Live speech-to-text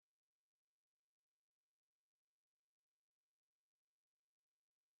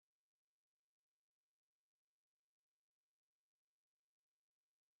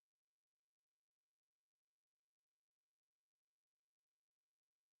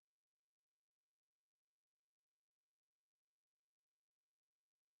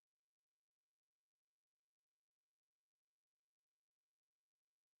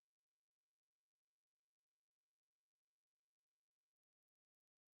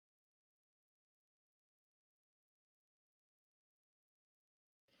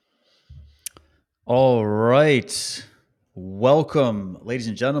All right. Welcome, ladies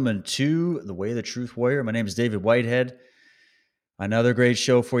and gentlemen, to The Way of the Truth Warrior. My name is David Whitehead. Another great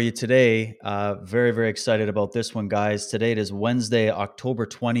show for you today. Very, very excited about this one, guys. Today it is Wednesday, October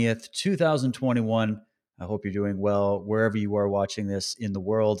 20th, 2021. I hope you're doing well wherever you are watching this in the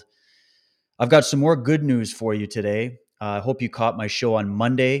world. I've got some more good news for you today. I hope you caught my show on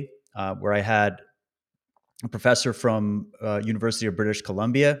Monday, where I had a professor from University of British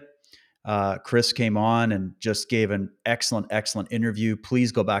Columbia. Chris came on and just gave an excellent interview.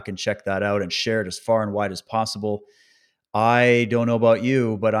 Please go back and check that out and share it as far and wide as possible. I don't know about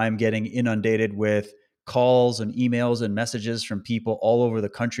you, but I'm getting inundated with calls and emails and messages from people all over the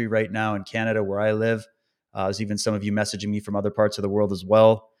country right now in Canada, where I live. There's even some of you messaging me from other parts of the world as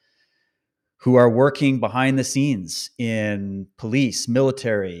well, who are working behind the scenes in police,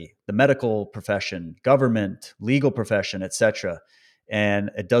 military, the medical profession, government, legal profession, etc.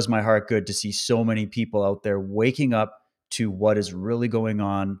 And it does my heart good to see so many people out there waking up to what is really going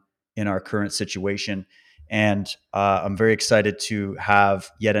on in our current situation. And I'm very excited to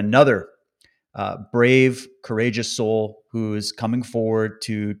have yet another brave, courageous soul who's coming forward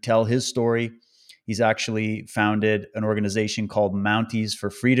to tell his story. He's actually founded an organization called Mounties for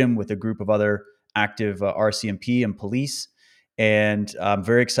Freedom with a group of other active RCMP and police. And I'm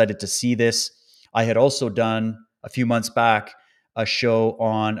very excited to see this. I had also done a few months back a show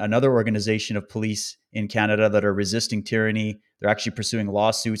on another organization of police in Canada that are resisting tyranny. They're actually pursuing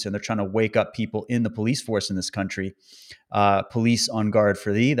lawsuits and they're trying to wake up people in the police force in this country. Police on Guard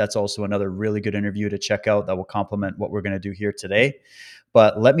for Thee. That's also another really good interview to check out that will complement what we're going to do here today.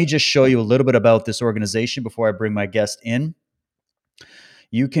 But let me just show you a little bit about this organization before I bring my guest in.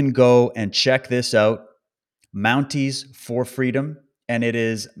 You can go and check this out, Mounties for Freedom, and it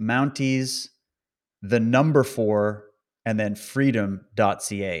is Mounties, the number four, and then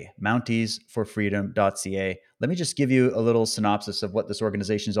freedom.ca, mounttiesforfreedom.ca. Let me just give you a little synopsis of what this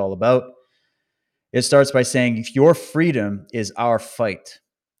organization is all about. It starts by saying, your freedom is our fight.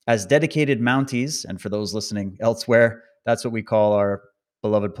 As dedicated Mounties, and for those listening elsewhere, that's what we call our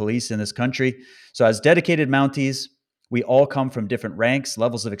beloved police in this country. So, as dedicated Mounties, we all come from different ranks,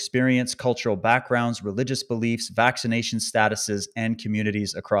 levels of experience, cultural backgrounds, religious beliefs, vaccination statuses, and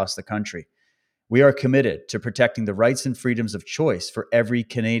communities across the country. We are committed to protecting the rights and freedoms of choice for every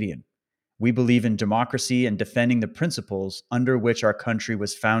Canadian. We believe in democracy and defending the principles under which our country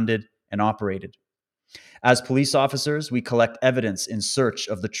was founded and operated. As police officers, we collect evidence in search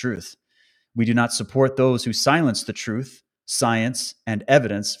of the truth. We do not support those who silence the truth, science, and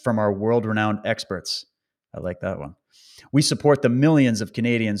evidence from our world-renowned experts. I like that one. We support the millions of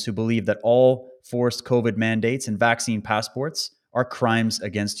Canadians who believe that all forced COVID mandates and vaccine passports are crimes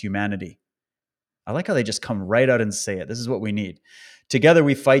against humanity. I like how they just come right out and say it. This is what we need. Together,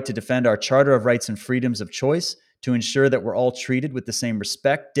 we fight to defend our Charter of Rights and Freedoms of Choice to ensure that we're all treated with the same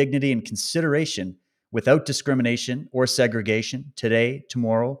respect, dignity, and consideration without discrimination or segregation today,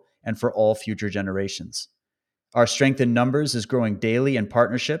 tomorrow, and for all future generations. Our strength in numbers is growing daily in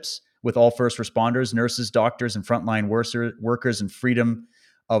partnerships with all first responders, nurses, doctors, and frontline workers and freedom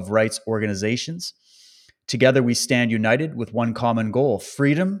of rights organizations. Together, we stand united with one common goal: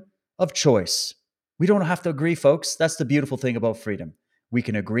 freedom of choice. We don't have to agree, folks. That's the beautiful thing about freedom. We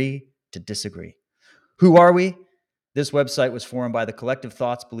can agree to disagree. Who are we? This website was formed by the collective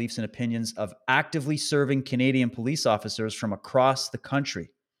thoughts, beliefs, and opinions of actively serving Canadian police officers from across the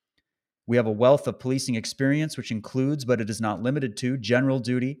country. We have a wealth of policing experience, which includes, but it is not limited to, general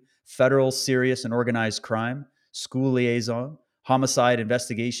duty, federal serious and organized crime, school liaison, homicide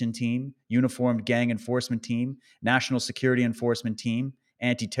investigation team, uniformed gang enforcement team, national security enforcement team,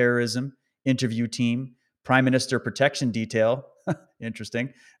 anti-terrorism, interview team, prime minister protection detail,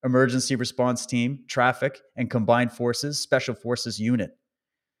 interesting, emergency response team, traffic, and combined forces, special forces unit.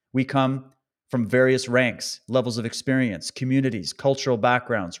 We come from various ranks, levels of experience, communities, cultural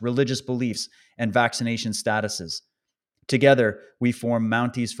backgrounds, religious beliefs, and vaccination statuses. Together, we form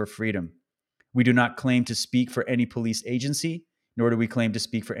Mounties for Freedom. We do not claim to speak for any police agency, nor do we claim to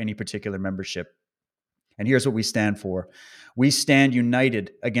speak for any particular membership. And here's what we stand for. We stand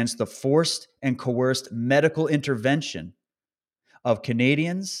united against the forced and coerced medical intervention of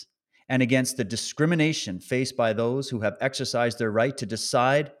Canadians and against the discrimination faced by those who have exercised their right to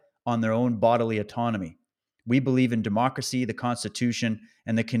decide on their own bodily autonomy. We believe in democracy, the Constitution,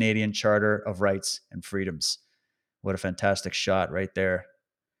 and the Canadian Charter of Rights and Freedoms. What a fantastic shot right there.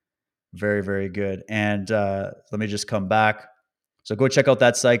 Very, very good. And let me just come back. So go check out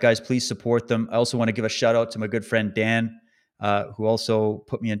that site, guys. Please support them. I also want to give a shout out to my good friend Dan, who also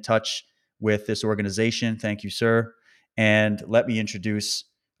put me in touch with this organization. Thank you, sir. And let me introduce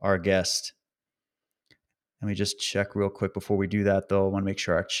our guest. Let me just check real quick before we do that, though. I want to make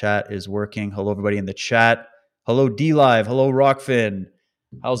sure our chat is working. Hello, everybody in the chat. Hello, D Live. Hello, Rockfin.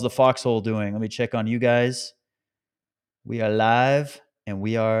 How's the Foxhole doing? Let me check on you guys. We are live and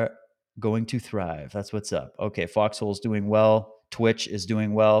we are going to thrive. That's what's up. Okay, Foxhole's doing well. Twitch is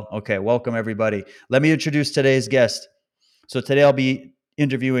doing well. Okay, welcome everybody. Let me introduce today's guest. So today I'll be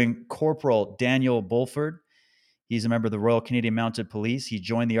interviewing Corporal Daniel Bulford. He's a member of the Royal Canadian Mounted Police. He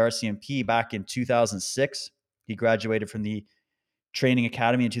joined the RCMP back in 2006. He graduated from the Training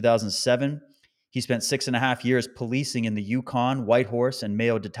Academy in 2007. He spent 6.5 years policing in the Yukon, Whitehorse, and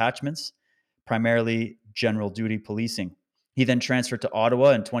Mayo detachments, primarily general duty policing. He then transferred to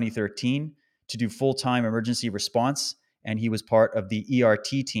Ottawa in 2013 to do full-time emergency response, and he was part of the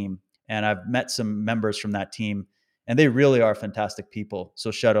ERT team. And I've met some members from that team, and they really are fantastic people.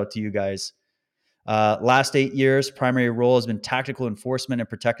 So shout out to you guys. Last 8 years, primary role has been tactical enforcement and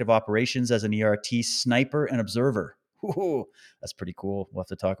protective operations as an ERT sniper and observer. Ooh, that's pretty cool. We'll have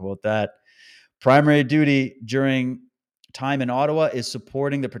to talk about that. Primary duty during time in Ottawa is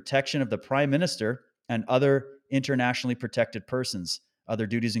supporting the protection of the Prime Minister and other internationally protected persons. Other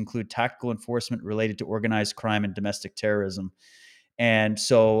duties include tactical enforcement related to organized crime and domestic terrorism. And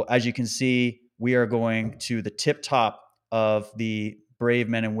so, as you can see, we are going to the tip top of the brave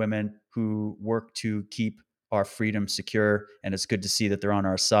men and women who work to keep our freedom secure. And it's good to see that they're on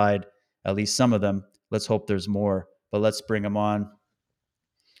our side, at least some of them. Let's hope there's more, but let's bring them on.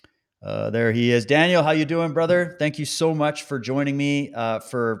 There he is. Daniel, how you doing, brother? Thank you so much for joining me,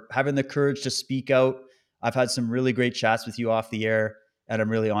 for having the courage to speak out. I've had some really great chats with you off the air, and I'm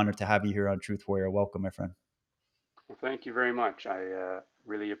really honored to have you here on Truth Warrior. Welcome, my friend. Well, thank you very much. I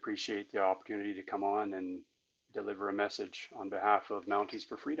really appreciate the opportunity to come on and deliver a message on behalf of Mounties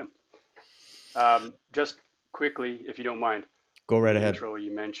for Freedom. Just quickly, if you don't mind, Go in right the ahead. intro,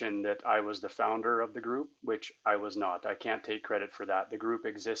 you mentioned that I was the founder of the group, which I was not. I can't take credit for that. The group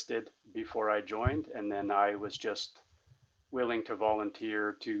existed before I joined, and then I was just willing to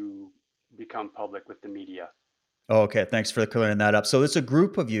volunteer to become public with the media. Oh, okay. Thanks for clearing that up. So it's a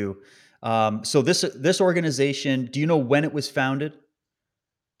group of you. So this organization, do you know when it was founded?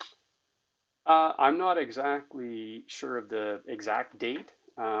 I'm not exactly sure of the exact date.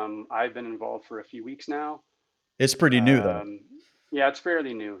 I've been involved for a few weeks now. It's pretty new, though. Um, yeah, it's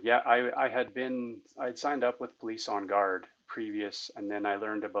fairly new. Yeah, I'd signed up with Police on Guard previous, and then I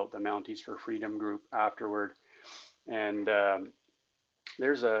learned about the Mounties for Freedom group afterward. And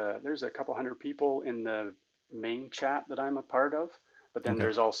there's a couple hundred people in the main chat that I'm a part of, but then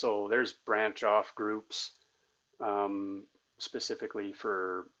Okay. there's branch off groups, um, specifically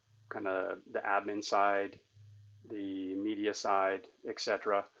for kind of the admin side, the media side,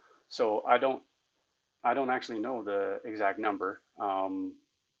 etc. So I don't actually know the exact number,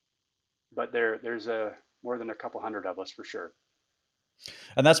 but there's a more than a couple hundred of us for sure.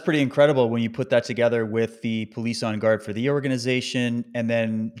 And that's pretty incredible when you put that together with the Police on Guard for the organization. And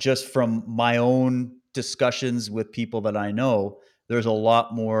then just from my own discussions with people that I know, there's a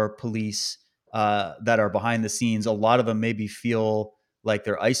lot more police that are behind the scenes. A lot of them maybe feel like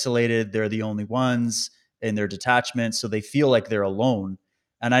they're isolated, they're the only ones in their detachment. So they feel like they're alone.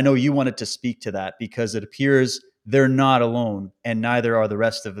 And I know you wanted to speak to that because it appears they're not alone, and neither are the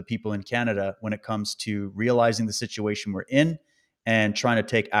rest of the people in Canada when it comes to realizing the situation we're in and trying to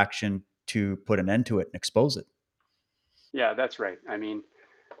take action to put an end to it and expose it. Yeah, that's right. I mean,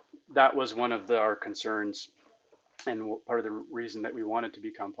 that was one of our concerns, and part of the reason that we wanted to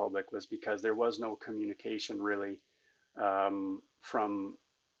become public was because there was no communication really, from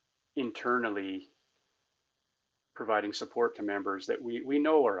internally providing support to members that we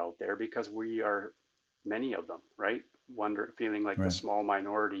know are out there, because we are many of them, right? Feeling like the Right. small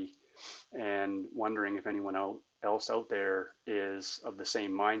minority, and wondering if anyone else out there is of the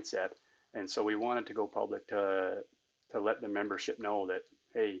same mindset. And so we wanted to go public to let the membership know that,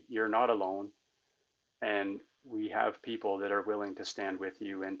 hey, you're not alone, and we have people that are willing to stand with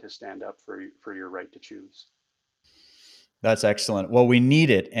you and to stand up for your right to choose. That's excellent. Well, we need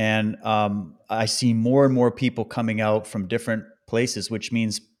it. And I see more and more people coming out from different places, which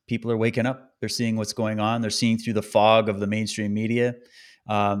means people are waking up. They're seeing what's going on. They're seeing through the fog of the mainstream media.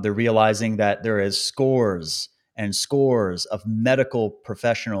 They're realizing that there is scores and scores of medical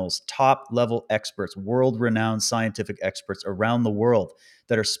professionals, top level experts, world renowned scientific experts around the world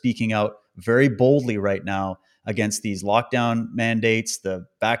that are speaking out very boldly right now against these lockdown mandates, the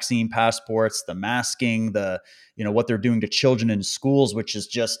vaccine passports, the masking, the what they're doing to children in schools, which is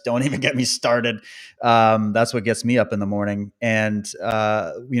just, don't even get me started. That's what gets me up in the morning. And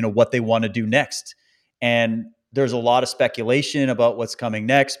what they want to do next. And there's a lot of speculation about what's coming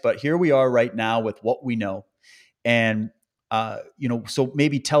next, but here we are right now with what we know. And so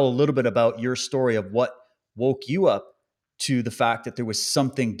maybe tell a little bit about your story of what woke you up to the fact that there was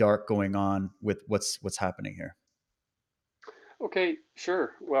something dark going on with what's happening here. Okay,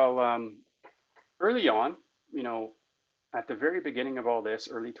 sure. Well, early on, you know, at the very beginning of all this,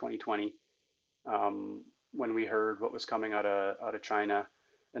 early 2020, um, when we heard what was coming out of China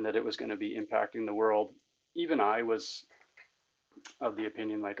and that it was going to be impacting the world, even I was of the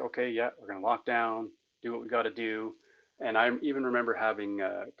opinion like, okay, yeah, we're going to lock down, do what we got to do. And I even remember having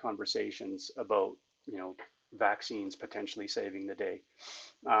conversations about, you know, vaccines potentially saving the day.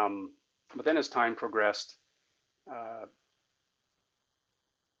 Um, but then as time progressed, uh,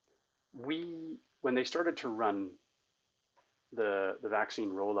 when they started to run the vaccine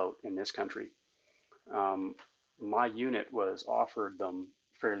rollout in this country, um, my unit was offered them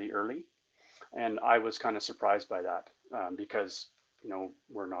fairly early, and I was kind of surprised by that because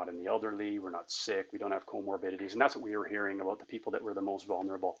we're not in the elderly, we're not sick, we don't have comorbidities, and that's what we were hearing about the people that were the most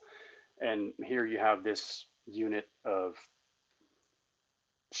vulnerable. And here you have this unit of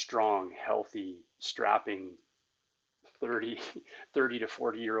strong, healthy, strapping 30, 30 to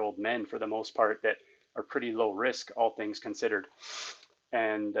 40-year-old men for the most part that are pretty low risk, all things considered.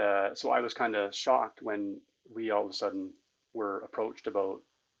 And so I was kind of shocked when we all of a sudden were approached about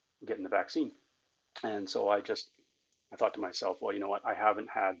getting the vaccine. And so I thought to myself, well, you know what? I haven't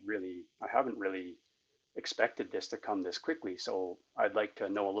really expected this to come this quickly. So I'd like to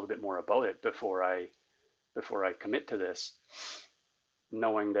know a little bit more about it before I commit to this,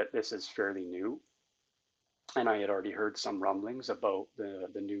 knowing that this is fairly new. And I had already heard some rumblings about the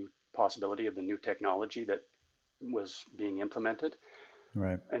new possibility of the new technology that was being implemented.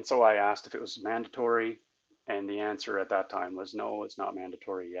 Right. And so I asked if it was mandatory, and the answer at that time was no, it's not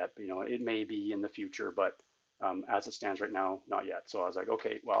mandatory yet. You know, it may be in the future, but as it stands right now, not yet. So I was like,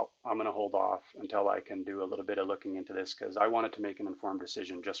 okay, well, I'm going to hold off until I can do a little bit of looking into this because I wanted to make an informed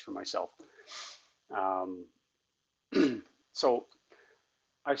decision just for myself. Um, so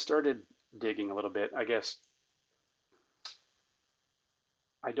I started digging a little bit. I guess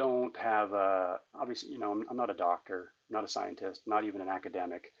I don't have obviously, I'm not a doctor, not a scientist, not even an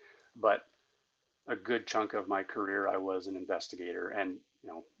academic, but a good chunk of my career, I was an investigator, and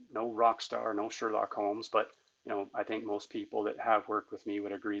no rock star, no Sherlock Holmes, but I think most people that have worked with me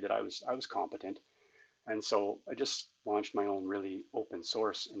would agree that I was competent, and so I just launched my own really open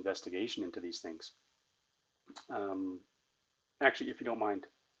source investigation into these things. Um, Actually, if you don't mind,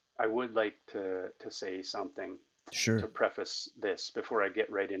 I would like to say something to Sure. preface this before I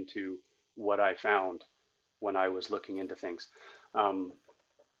get right into what I found when I was looking into things. Um,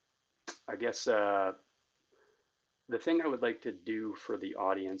 I guess the thing I would like to do for the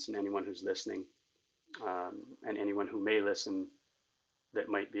audience and anyone who's listening, and anyone who may listen that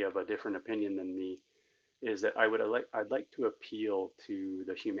might be of a different opinion than me, is that I'd like to appeal to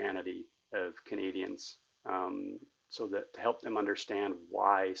the humanity of Canadians, so that to help them understand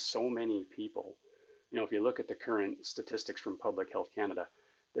why so many people, if you look at the current statistics from Public Health Canada,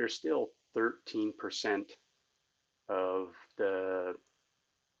 there's still 13% of the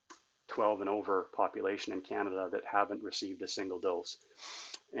 12 and over population in Canada that haven't received a single dose.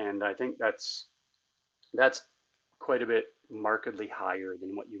 And I think that's quite a bit markedly higher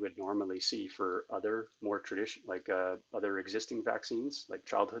than what you would normally see for other more traditional, like other existing vaccines, like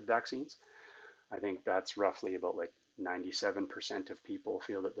childhood vaccines. I think that's roughly about like 97% of people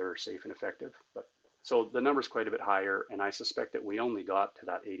feel that they're safe and effective. But so the number's quite a bit higher, and I suspect that we only got to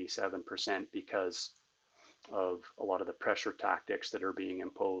that 87% because of a lot of the pressure tactics that are being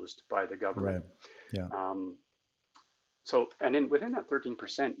imposed by the government. Right. Yeah. Um, and then within that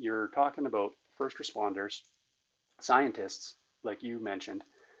 13%, you're talking about first responders, scientists, like you mentioned,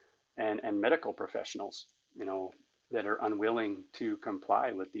 and medical professionals, you know, that are unwilling to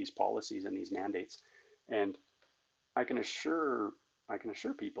comply with these policies and these mandates. And I can assure I can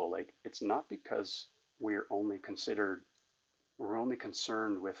assure people like it's not because we're only concerned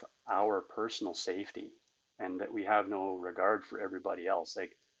with our personal safety and that we have no regard for everybody else.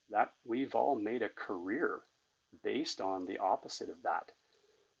 Like that we've all made a career based on the opposite of that,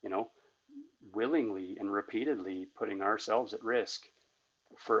 you know, willingly and repeatedly putting ourselves at risk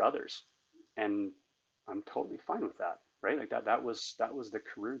for others. And I'm totally fine with that, right? Like that was the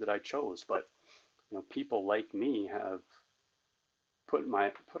career that I chose. But people like me have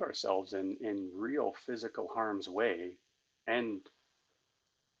put ourselves in real physical harm's way, and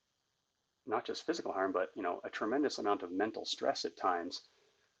not just physical harm, but a tremendous amount of mental stress at times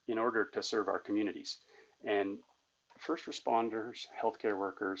in order to serve our communities. And first responders, healthcare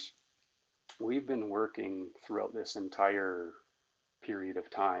workers, we've been working throughout this entire period of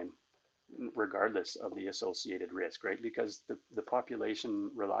time regardless of the associated risk, right? Because the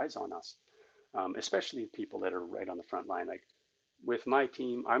population relies on us, especially people that are right on the front line. Like with my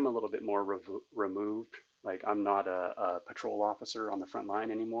team, I'm a little bit more removed. Like I'm not a patrol officer on the front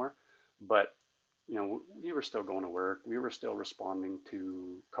line anymore, but we were still going to work. We were still responding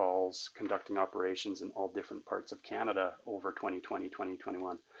to calls, conducting operations in all different parts of Canada over 2020,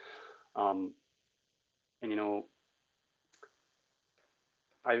 2021. Um, and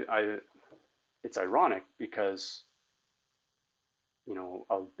I it's ironic because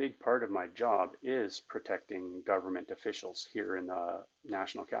a big part of my job is protecting government officials here in the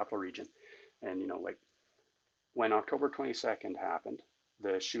National Capital Region. And, like when October 22nd happened,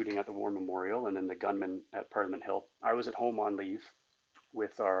 the shooting at the War Memorial and then the gunman at Parliament Hill, I was at home on leave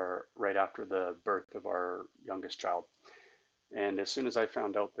right after the birth of our youngest child. And as soon as I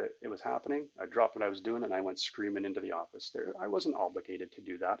found out that it was happening, I dropped what I was doing and I went screaming into the office. I wasn't obligated to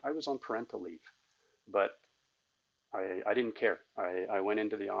do that. I was on parental leave, but I didn't care. I went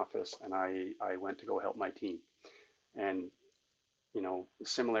into the office and I went to go help my team. And,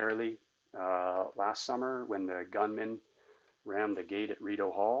 similarly, last summer when the gunman rammed the gate at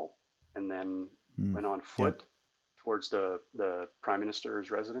Rideau Hall and then Mm. went on Yeah. foot towards the Prime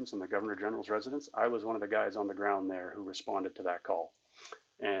Minister's residence and the Governor General's residence, I was one of the guys on the ground there who responded to that call.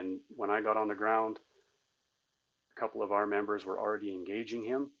 And when I got on the ground, a couple of our members were already engaging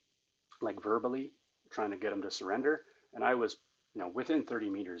him, like verbally, trying to get him to surrender. And I was, within 30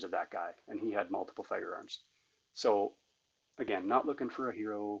 meters of that guy, and he had multiple firearms. So again, not looking for a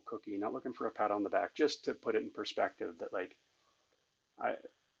hero cookie, not looking for a pat on the back, just to put it in perspective that like I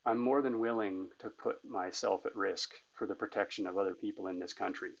I'm more than willing to put myself at risk for the protection of other people in this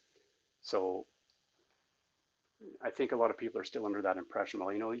country. So I think a lot of people are still under that impression,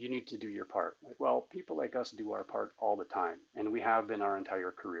 well, you need to do your part. Like, well, people like us do our part all the time, and we have been our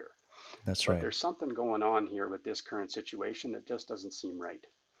entire career. That's But right. there's something going on here with this current situation that just doesn't seem right.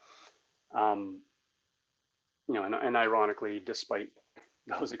 Um, and ironically, despite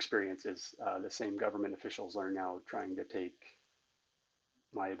those experiences, the same government officials are now trying to take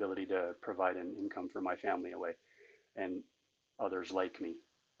my ability to provide an income for my family away, and others like me.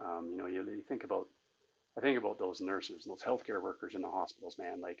 You think about I think about those nurses, those healthcare workers in the hospitals,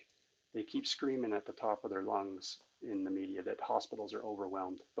 man. Like they keep screaming at the top of their lungs in the media that hospitals are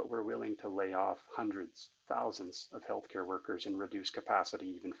overwhelmed, but we're willing to lay off hundreds, thousands of healthcare workers and reduce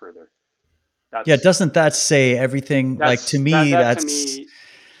capacity even further. Yeah, That's doesn't that say everything? Like to me, that to me.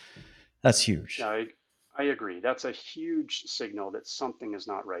 that's huge. I agree. That's a huge signal that something is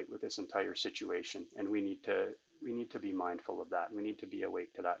not right with this entire situation, and we need to be mindful of that. We need to be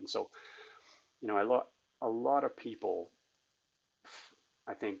awake to that. And so, a lot of people,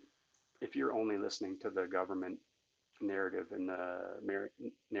 I think, if you're only listening to the government narrative and the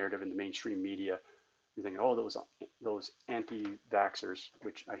narrative in the mainstream media, you think, oh, those anti-vaxxers,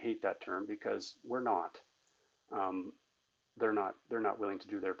 which I hate that term because we're not. Um, they're not willing to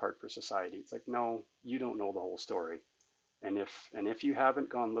do their part for society. It's like, no, you don't know the whole story. And if you haven't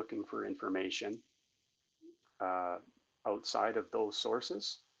gone looking for information uh, outside of those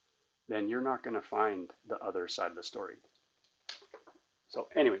sources, then you're not going to find the other side of the story. So,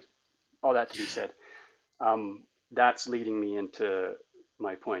 anyways, all that to be said, that's leading me into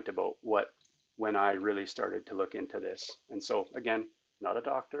my point about when I really started to look into this. And so, again, not a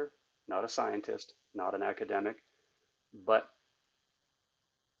doctor, not a scientist, not an academic, but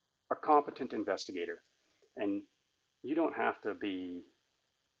a competent investigator. And you don't have to be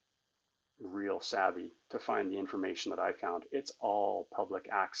real savvy to find the information that I found. It's all public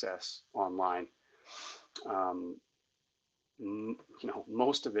access online. Um,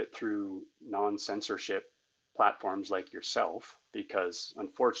 most of it through non-censorship platforms like yourself, because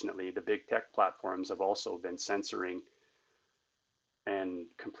unfortunately the big tech platforms have also been censoring and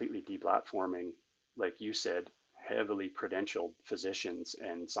completely deplatforming, like you said, heavily credentialed physicians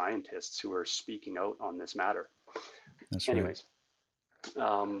and scientists who are speaking out on this matter. That's right. Anyways,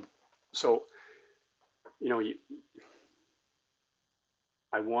 um, so you know,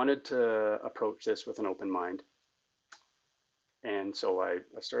 I wanted to approach this with an open mind, and so I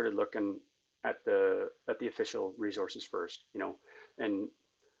started looking at the official resources first, and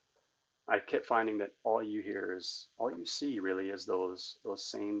I kept finding that all you see really is those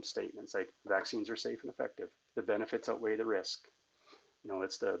same statements like vaccines are safe and effective, the benefits outweigh the risk,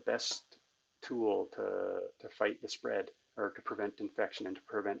 it's the best tool to fight the spread or to prevent infection and to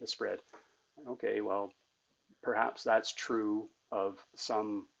prevent the spread. Okay, well, perhaps that's true of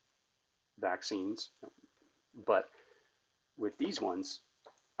some vaccines, but with these ones,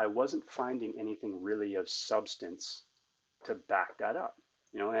 I wasn't finding anything really of substance to back that up.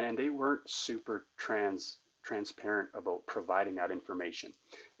 and they weren't super transparent about providing that information.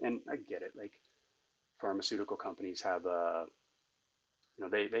 And I get it, like pharmaceutical companies have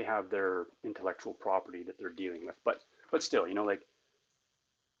they have their intellectual property that they're dealing with, but still, like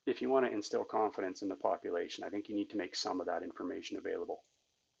if you want to instill confidence in the population, I think you need to make some of that information available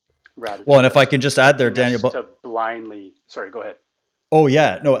rather Well, than and if I just can just add there, expecting Daniel, us but to blindly. Sorry, go ahead. oh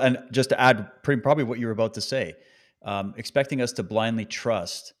yeah, no, and just to add, probably what you were about to say, expecting us to blindly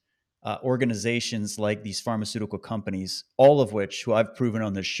trust organizations like these pharmaceutical companies, all of which, who I've proven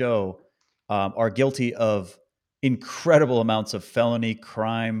on this show, are guilty of incredible amounts of felony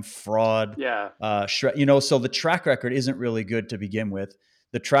crime, fraud. Yeah, So the track record isn't really good to begin with.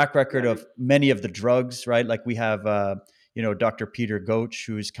 The track record yeah, of many of the drugs, right? Like we have, Dr. Peter Goach,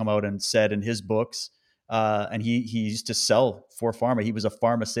 who's come out and said in his books and he used to sell for pharma. He was a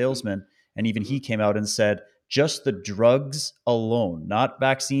pharma salesman, and even mm-hmm. he came out and said just the drugs alone, not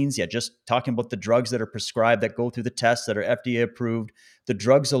vaccines yet, just talking about the drugs that are prescribed, that go through the tests, that are FDA approved. The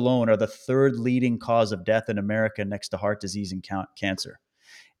drugs alone are the third leading cause of death in America, next to heart disease and cancer.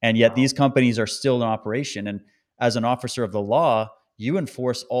 And yet Wow. these companies are still in operation. And as an officer of the law, you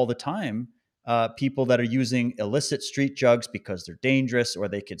enforce all the time people that are using illicit street drugs because they're dangerous, or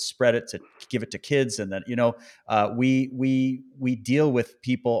they could spread it to give it to kids. And then we deal with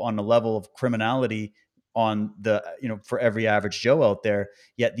people on a level of criminality on the for every average Joe out there.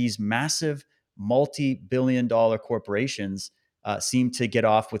 Yet these massive multi-billion-dollar corporations seem to get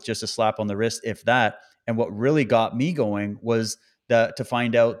off with just a slap on the wrist, if that. And what really got me going was to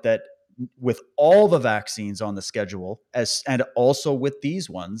find out that with all the vaccines on the schedule, and also with these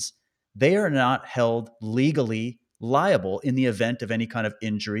ones, they are not held legally liable in the event of any kind of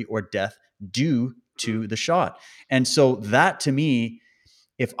injury or death due Mm-hmm. to the shot. And so that, to me,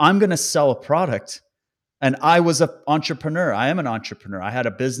 if I'm going to sell a product, and I was an entrepreneur. I am an entrepreneur. I had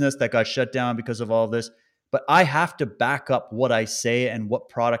a business that got shut down because of all this, but I have to back up what I say and what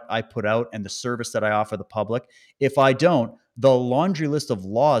product I put out and the service that I offer the public. If I don't, the laundry list of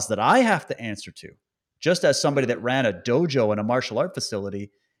laws that I have to answer to, just as somebody Mm-hmm. that ran a dojo and a martial art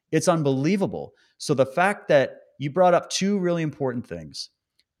facility, it's unbelievable. So the fact that you brought up two really important things,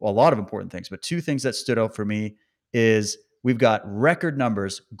 well, a lot of important things, but two things that stood out for me is we've got record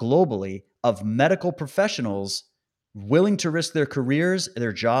numbers globally of medical professionals willing to risk their careers,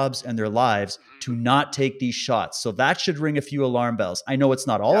 their jobs, and their lives to not take these shots. So that should ring a few alarm bells. I know it's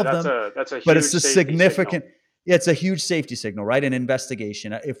not all Yeah, of them, that's a but it's huge a safety signal. significant, it's a huge safety signal, right? An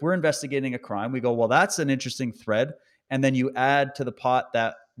investigation. If we're investigating a crime, we go, well, that's an interesting thread. And then you add to the pot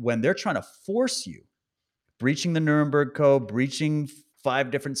that when they're trying to force you, breaching the Nuremberg Code, breaching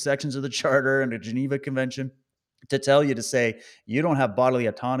 5 different sections of the Charter and the Geneva Convention, to tell you to say you don't have bodily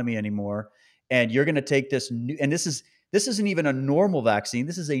autonomy anymore, and you're going to take this new, and this isn't even a normal vaccine.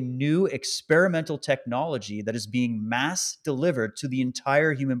 This is a new experimental technology that is being mass delivered to the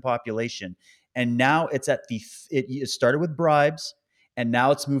entire human population. And now it's it started with bribes, and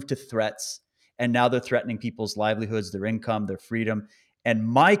now it's moved to threats, and now they're threatening people's livelihoods, their income, their freedom. And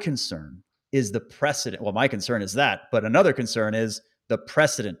my concern is the precedent. Well, my concern is that, but another concern is the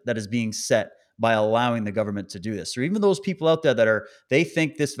precedent that is being set by allowing the government to do this. Or even those people out there that they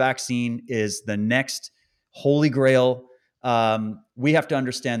think this vaccine is the next holy grail. We have to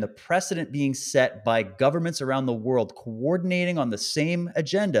understand the precedent being set by governments around the world coordinating on the same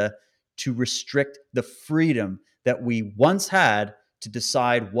agenda to restrict the freedom that we once had to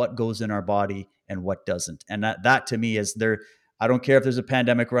decide what goes in our body and what doesn't. And that to me is there. I don't care if there's a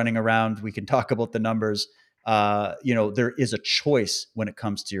pandemic running around. We can talk about the numbers. There is a choice when it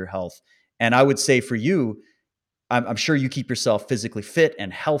comes to your health. And I would say for you, I'm sure you keep yourself physically fit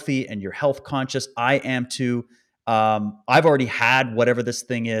and healthy and you're health conscious. I am too. I've already had whatever this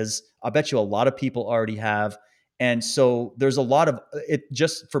thing is. I bet you a lot of people already have. And so there's a lot of it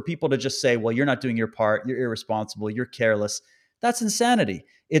just for people to just say, well, you're not doing your part. You're irresponsible. You're careless. That's insanity.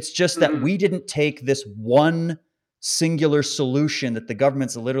 It's just that Mm-hmm. we didn't take this one singular solution that the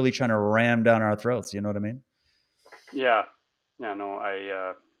government's literally trying to ram down our throats. You know what I mean? Yeah, yeah, no,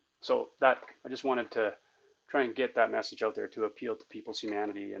 so that I just wanted to try and get that message out there to appeal to people's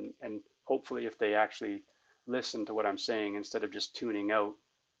humanity, and hopefully if they actually listen to what I'm saying instead of just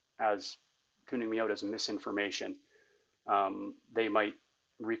as tuning me out as misinformation, they might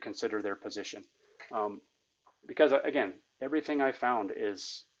reconsider their position. Um, because again, everything I found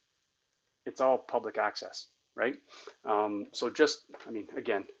it's all public access, right? So just, I mean,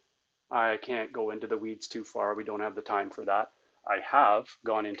 again, I can't go into the weeds too far. We don't have the time for that. I have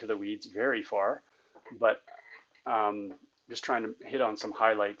gone into the weeds very far, but um, just trying to hit on some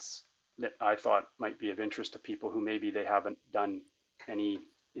highlights that I thought might be of interest to people who maybe they haven't done any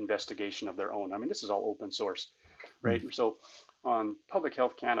investigation of their own. I mean, this is all open source, right? Mm. So on Public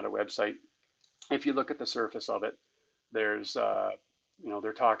Health Canada website, if you look at the surface of it, there's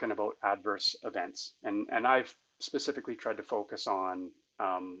they're talking about adverse events, and I've specifically tried to focus on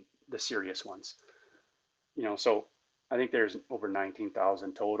the serious ones. So I think there's over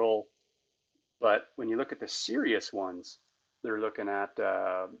 19,000 total, but when you look at the serious ones, they're looking at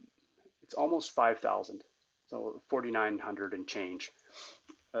it's almost 5,000, so 4,900 and change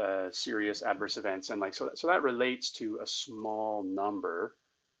serious adverse events, and like so that relates to a small number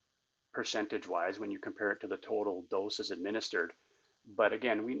percentage wise when you compare it to the total doses administered. But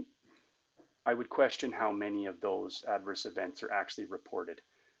again, I would question how many of those adverse events are actually reported.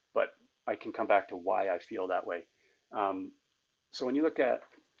 But I can come back to why I feel that way. Um, so when you look at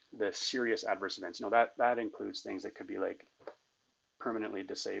the serious adverse events, that includes things that could be like permanently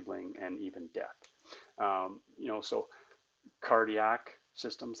disabling and even death. So cardiac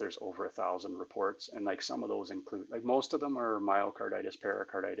systems, there's over 1,000 reports, and like some of those include, like most of them are myocarditis,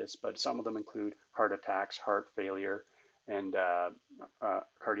 pericarditis, but some of them include heart attacks, heart failure, and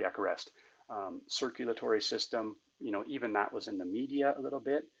cardiac arrest. Circulatory system, even that was in the media a little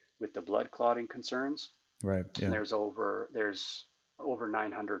bit with the blood clotting concerns. Right. Yeah. There's over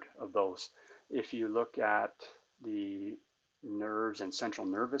 900 of those. If you look at the nerves and central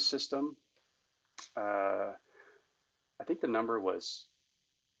nervous system, uh, I think the number was,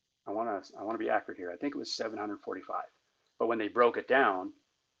 I want to be accurate here. I think it was 745. But when they broke it down,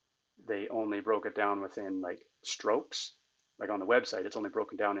 they only broke it down within like strokes. Like on the website, it's only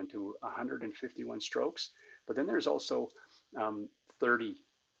broken down into 151 strokes. But then there's also um, 30,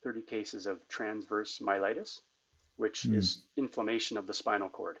 30 cases of transverse myelitis, which Mm. is inflammation of the spinal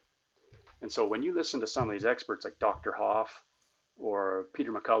cord. And so when you listen to some of these experts like Dr. Hoff or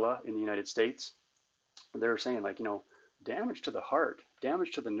Peter McCullough in the United States, they're saying like, damage to the heart,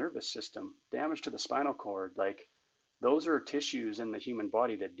 damage to the nervous system, damage to the spinal cord, like those are tissues in the human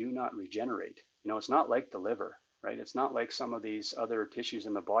body that do not regenerate. It's not like the liver, right? It's not like some of these other tissues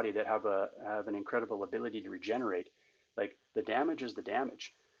in the body that have an incredible ability to regenerate. Like the damage is the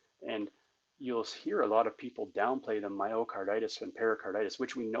damage. And you'll hear a lot of people downplay the myocarditis and pericarditis,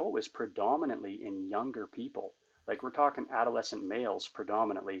 which we know is predominantly in younger people. Like we're talking adolescent males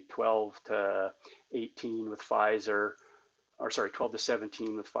predominantly, 12 to 18 with Pfizer, or sorry, 12 to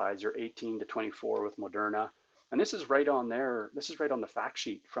 17 with Pfizer, 18 to 24 with Moderna. And this is right on this is right on the fact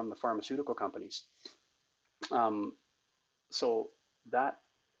sheet from the pharmaceutical companies. Um, so that,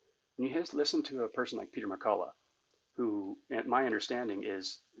 when you listen to a person like Peter McCullough, who, my understanding,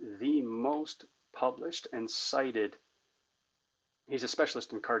 is the most published and cited, he's a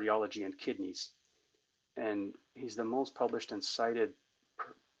specialist in cardiology and kidneys, and he's the most published and cited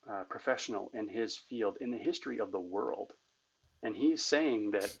professional in his field in the history of the world. And he's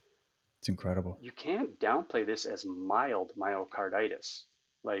saying that It's incredible. you can't downplay this as mild myocarditis.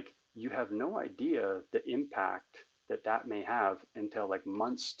 Like you have no idea the impact that may have until like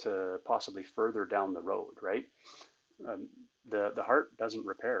months to possibly further down the road, right? Um, the heart doesn't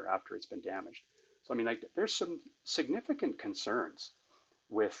repair after it's been damaged. So I mean, like there's some significant concerns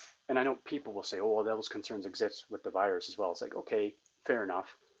with, and I know people will say, oh, well, those concerns exist with the virus as well. It's like, okay, fair enough,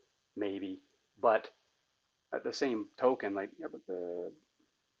 maybe, but at the same token, like, yeah, but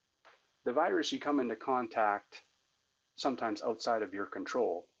the virus you come into contact sometimes outside of your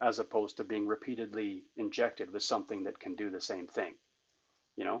control, as opposed to being repeatedly injected with something that can do the same thing,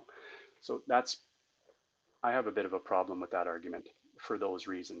 you know? So I have a bit of a problem with that argument for those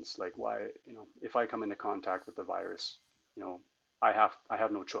reasons. Like why, if I come into contact with the virus, you know, I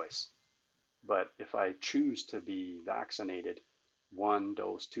have no choice. But if I choose to be vaccinated, one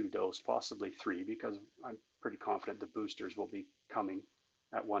dose, two dose, possibly three, because I'm pretty confident the boosters will be coming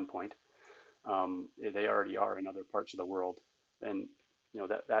at one point. They already are in other parts of the world, and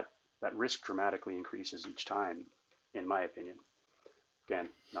that risk dramatically increases each time, in my opinion. Again,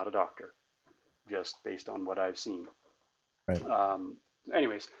 not a doctor, just based on what I've seen. Right. Um,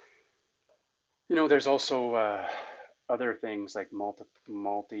 anyways, there's also other things like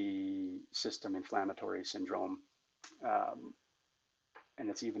multi-system inflammatory syndrome, um, and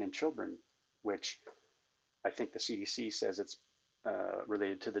it's even in children, which I think the CDC says it's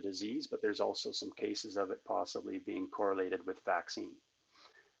related to the disease, but there's also some cases of it possibly being correlated with vaccine,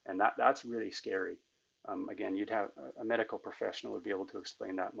 and that's really scary. Again, you'd have a medical professional would be able to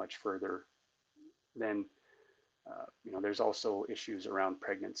explain that much further. Then, there's also issues around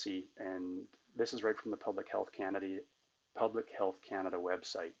pregnancy, and this is right from the Public Health Canada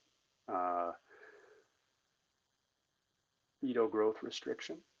website. Uh, Fetal growth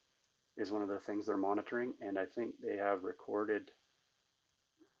restriction is one of the things they're monitoring, and I think they have recorded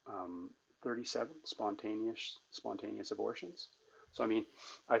um, 37 spontaneous abortions. So I mean,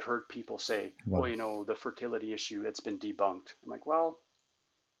 I've heard people say, "Oh, Wow. the fertility issue, it's been debunked." I'm like, "Well,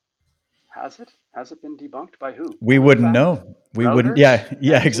 has it? Has it been debunked by who? We wouldn't PolitiFact, know. We wouldn't. Reuters, Yeah.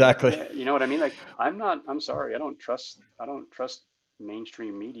 Yeah. NJ? Exactly. You know what I mean? Like, I'm sorry. I don't trust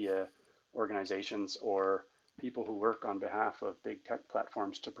mainstream media organizations or people who work on behalf of big tech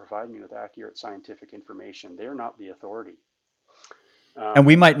platforms to provide me with accurate scientific information. They're not the authority. And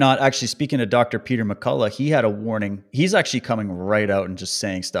we Um, might not actually, speaking to Dr. Peter McCullough, he had a warning. He's actually coming right out and just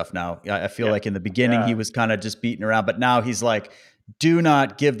saying stuff now. I feel yeah, like in the beginning he yeah, was kind of just beating around, but now he's like, do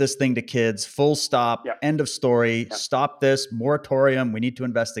not give this thing to kids. Full stop. yeah, End of story. yeah. Stop this moratorium. We need to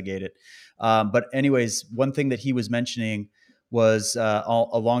investigate it. But anyways, one thing that he was mentioning was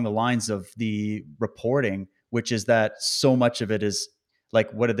along the lines of the reporting, which is that so much of it is like,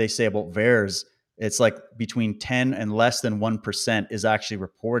 what did they say about VAERS? It's like between 10 and less than 1% is actually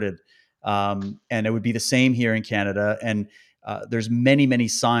reported. And it would be the same here in Canada. And there's many, many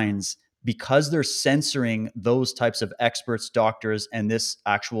signs because they're censoring those types of experts, doctors, and this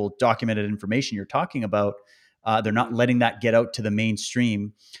actual documented information you're talking about. They're not Hmm. letting that get out to the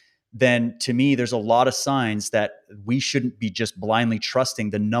mainstream. Then to me, there's a lot of signs that we shouldn't be just blindly trusting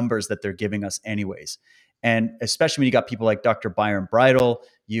the numbers that they're giving us anyways. And especially when you got people like Dr. Byron Bridle,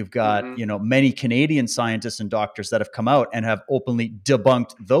 you've got, Hmm. many Canadian scientists and doctors that have come out and have openly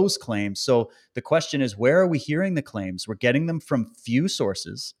debunked those claims. So the question is, where are we hearing the claims? We're getting them from few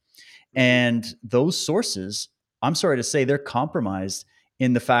sources, Hmm. and those sources, I'm sorry to say, they're compromised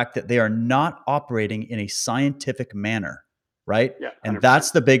in the fact that they are not operating in a scientific manner, right? Yeah, And 100%.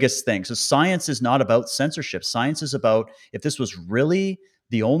 that's the biggest thing. So science is not about censorship. Science is about, if this was really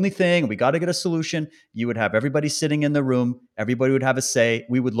the only thing, we got to get a solution, you would have everybody sitting in the room, everybody would have a say,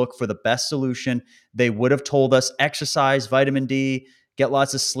 we would look for the best solution. They would have told us exercise, vitamin D, get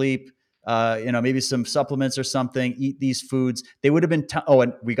lots of sleep, maybe some supplements or something, eat these foods. They would have been,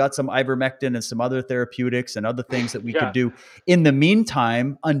 and we got some ivermectin and some other therapeutics and other things that we could Yeah, do in the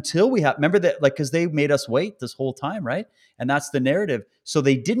meantime until we have, remember that, like, because they made us wait this whole time, right? And that's the narrative. So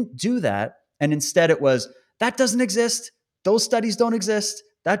they didn't do that. And instead it was, that doesn't exist. Those studies don't exist.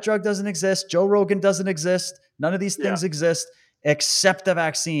 That drug doesn't exist. Joe Rogan doesn't exist. None of these yeah, things exist except the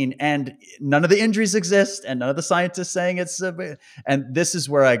vaccine, and none of the injuries exist, and none of the scientists saying it's and this is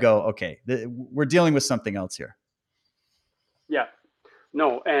where I go, okay, we're dealing with something else here. yeah.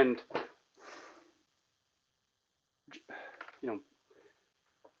 No, and you know,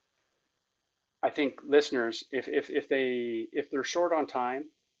 I think listeners, if they're short on time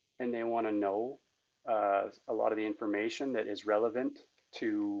and they want to know a lot of the information that is relevant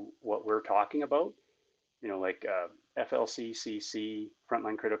to what we're talking about, like FLCCC,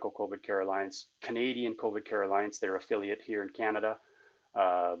 Frontline Critical COVID Care Alliance, Canadian COVID Care Alliance, their affiliate here in Canada,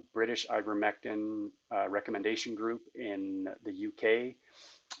 British Ivermectin Recommendation Group in the UK,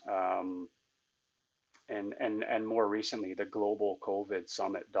 um, and more recently the Global COVID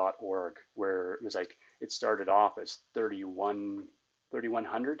Summit.org, where it was like it started off as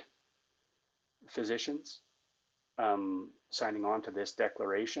 3,100 physicians signing on to this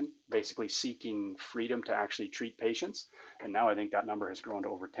declaration, basically seeking freedom to actually treat patients. And now I think that number has grown to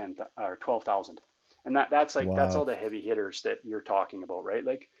over 10 or 12,000. And that's all Wow. the heavy hitters that you're talking about, right?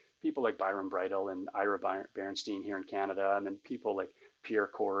 Like people like Byron Bridle and Ira Bernstein here in Canada, and then people like Pierre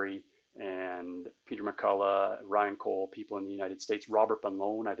Corey and Peter McCullough, Ryan Cole, people in the United States. Robert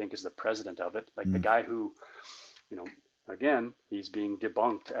Malone, I think, is the president of it, like the Mm. guy who, you know, again, he's being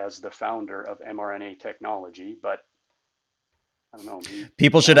debunked as the founder of mRNA technology, but I don't know. He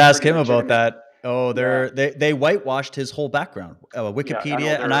People should sounds ask pretty him about legitimate. that. Oh, Yeah, they whitewashed his whole background. yeah. I know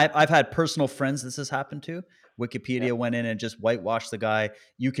Wikipedia, and they're. I've had personal friends this has happened to. Yeah, Wikipedia went in and just whitewashed the guy.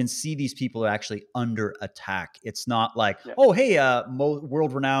 You can see these people are actually under attack. It's not like, yeah. oh, hey,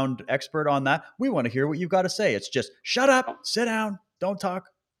 world renowned expert on that. We want to hear what you've got to say. It's just shut up, No, sit down, don't talk.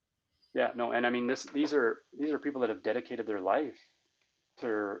 yeah, no. And I mean, these are people that have dedicated their life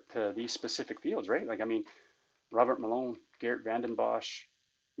to these specific fields, right? Like, I mean, Robert Malone, Garrett Vanden Bosch,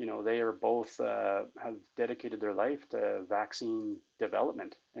 they are both have dedicated their life to vaccine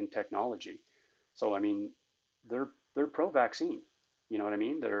development and technology. So I mean, they're pro-vaccine. You know what I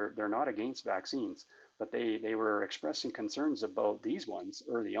mean? They're not against vaccines, but they were expressing concerns about these ones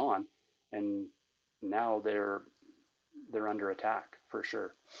early on, and now they're under attack for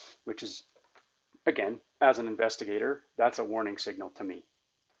sure, which is, again, as an investigator, that's a warning signal to me.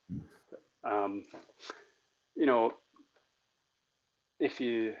 Um, you know, if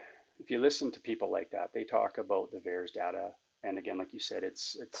you listen to people like that, they talk about the VAERS data, and again, like you said,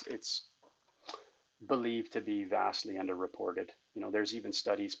 it's believed to be vastly underreported. There's even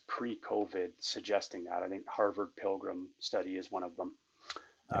studies pre-COVID suggesting that. I think Harvard Pilgrim study is one of them.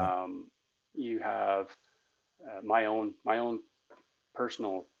 Yeah. You have my own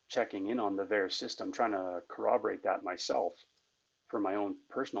personal checking in on the VAERS system, trying to corroborate that myself for my own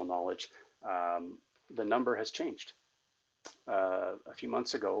personal knowledge. The number has changed. A few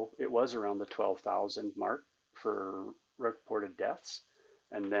months ago, it was around the 12,000 mark for reported deaths,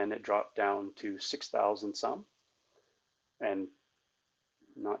 and then it dropped down to 6,000 some, and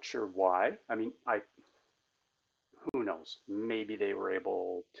not sure why. I mean, who knows? Maybe they were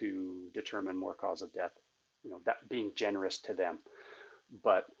able to determine more cause of death, that being generous to them.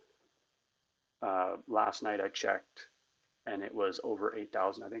 But last night I checked, and it was over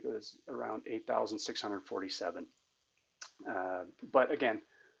 8,000. I think it was around 8,647. But again,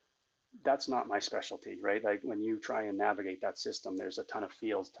 that's not my specialty, right? Like when you try and navigate that system, there's a ton of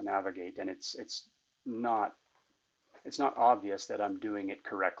fields to navigate, and not it's not obvious that I'm doing it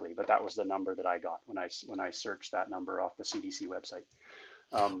correctly. But that was the number that I got when I searched that number off the CDC website.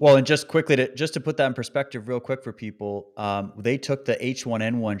 Well, and just quickly to put that in perspective, real quick for people, they took the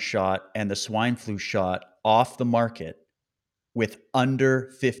H1N1 shot and the swine flu shot off the market with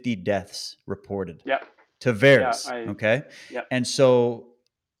under 50 deaths reported Yeah, to yeah, VAERS. Okay. yeah, And so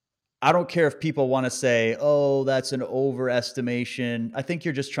I don't care if people want to say, oh, that's an overestimation. I think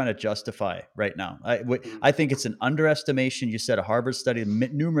you're just trying to justify right now. mhm, I think it's an underestimation. You said a Harvard study,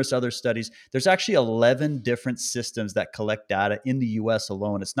 numerous other studies. There's actually 11 different systems that collect data in the US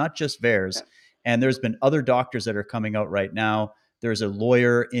alone. It's not just VAERS. yeah, And there's been other doctors that are coming out right now. There's a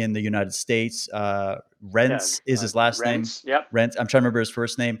lawyer in the United States. yeah. Rentz is his last name. Rents, yep, Rentz. I'm trying to remember his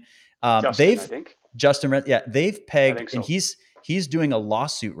first name. Justin, I They've think. Justin Rentz. Yeah, they've I pegged, think and so. he's doing a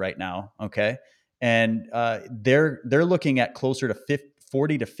lawsuit right now. Okay, and they're looking at closer to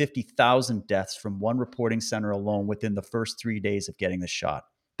 40 to 50,000 deaths from one reporting center alone within the first 3 days of getting the shot.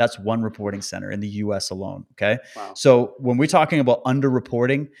 That's one reporting center in the US alone. Okay. Wow. So when we're talking about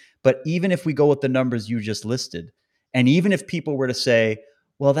underreporting, but even if we go with the numbers you just listed, and even if people were to say,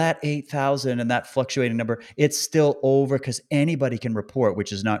 well, that 8,000 and that fluctuating number, it's still over because anybody can report,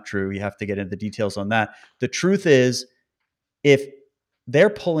 which is not true. You have to get into the details on that. The truth is, if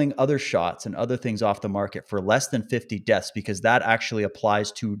they're pulling other shots and other things off the market for less than 50 deaths, because that actually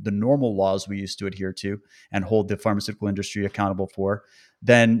applies to the normal laws we used to adhere to and hold the pharmaceutical industry accountable for,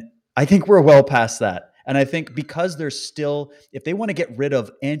 then I think we're well past that. And I think because there's still, if they want to get rid of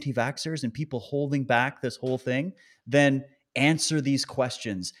anti vaxxers and people holding back this whole thing, then answer these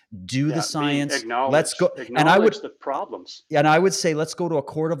questions, do the Yeah, be science, let's go. acknowledge the problems. And I would say, let's go to a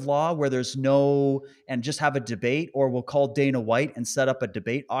court of law where there's no, and just have a debate, or we'll call Dana White and set up a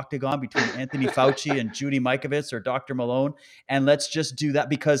debate octagon between Anthony Fauci and Judy Mikovits or Dr. Malone. And let's just do that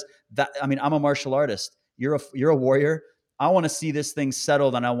because I mean, I'm a martial artist. You're a warrior. I want to see this thing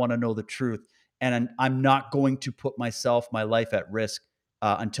settled and I want to know the truth. And I'm not going to put my life at risk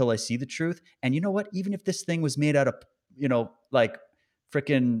until I see the truth. And you know what? Even if this thing was made out of, like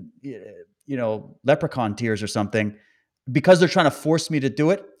freaking, leprechaun tears or something, because they're trying to force me to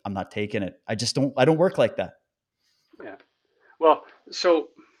do it, I'm not taking it. I don't work like that. Yeah. Well, so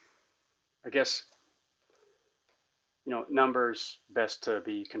I guess, numbers best to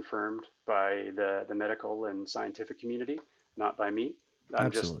be confirmed by the medical and scientific community, not by me. I'm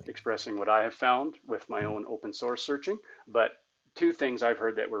just Absolutely. expressing what I have found with my Yeah. own open source searching. But two things I've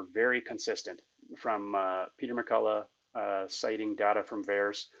heard that were very consistent from Peter McCullough, citing data from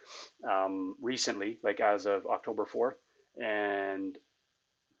VAERS recently, like as of October 4th, and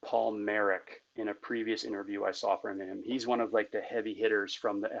Paul Merrick in a previous interview I saw from him. He's one of like the heavy hitters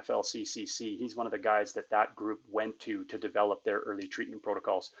from the FLCCC. He's one of the guys that group went to develop their early treatment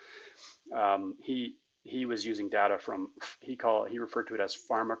protocols. He was using data from he referred to it as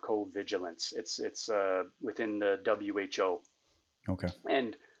pharmacovigilance. It's within the WHO, Okay.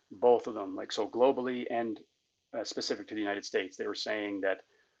 and both of them, like, so globally and specific to the United States, they were saying that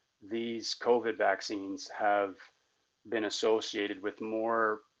these COVID vaccines have been associated with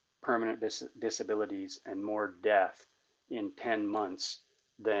more permanent disabilities and more death in 10 months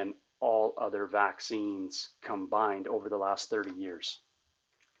than all other vaccines combined over the last 30 years.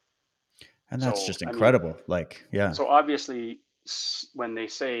 And that's So, just I mean, incredible. Like, yeah, so obviously, when they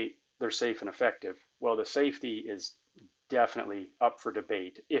say they're safe and effective, well, the safety is definitely up for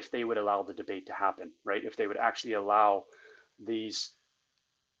debate if they would allow the debate to happen, right? If they would actually allow these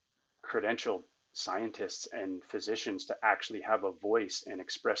credentialed scientists and physicians to actually have a voice and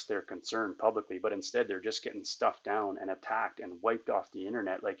express their concern publicly, but instead they're just getting stuffed down and attacked and wiped off the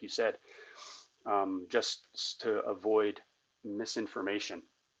internet, like you said, just to avoid misinformation,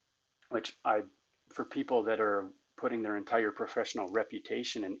 which I for people that are putting their entire professional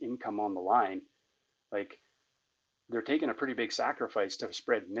reputation and income on the line, like they're taking a pretty big sacrifice to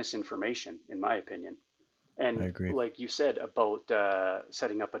spread misinformation, in my opinion. I And agree. like you said about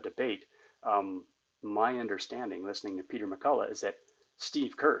setting up a debate, um, my understanding, listening to Peter McCullough, is that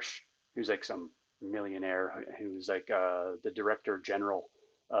Steve Kirsch, who's like some millionaire, who's like the director general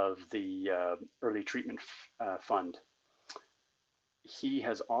of the early treatment fund, he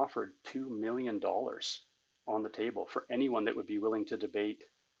has offered $2 million on the table for anyone that would be willing to debate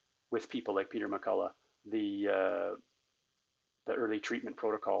with people like Peter McCullough the early treatment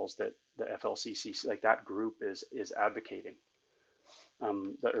protocols that the FLCCC, like that group, is advocating,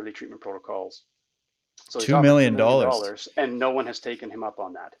 the early treatment protocols. So he's Two offered two million million dollars. dollars, and no one has taken him up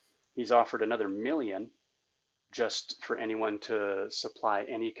on that. He's offered another million just for anyone to supply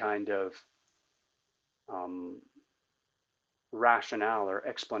any kind of um, rationale or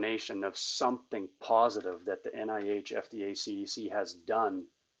explanation of something positive that the NIH, FDA, CDC has done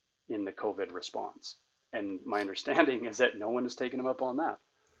in the COVID response. And my understanding is that no one has taken him up on that.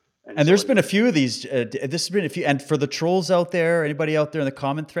 And And so there's been a few of these. This has been a few. And for the trolls out there, anybody out there in the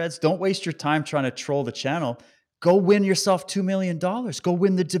comment threads, don't waste your time trying to troll the channel. Go win yourself $2 million. Go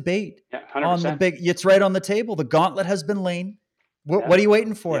win the debate yeah, on the 100%. big. It's right on the table. The gauntlet has been laid. Yeah, What are you waiting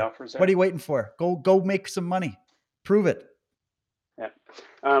the for? offer's What are there. you waiting for? Go make some money. Prove it. Yeah.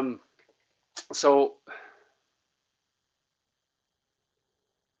 Um, so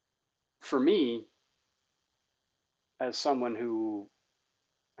for me, as someone who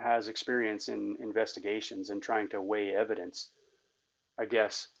has experience in investigations and trying to weigh evidence, I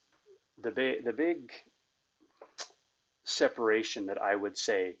guess the big separation that I would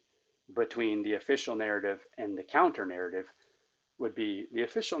say between the official narrative and the counter narrative would be the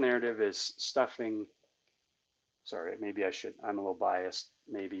official narrative is stuffing. Sorry, maybe I'm a little biased.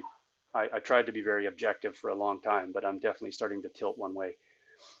 Maybe I tried to be very objective for a long time, but I'm definitely starting to tilt one way.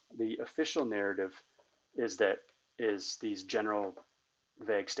 The official narrative is that is these general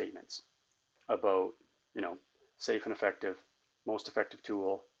vague statements about, you know, safe and effective, most effective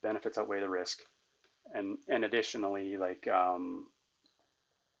tool, benefits outweigh the risk, and additionally, like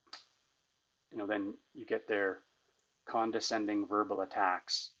then you get their condescending verbal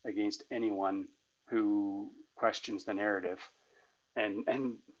attacks against anyone who questions the narrative, and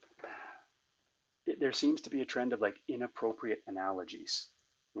there seems to be a trend of like inappropriate analogies,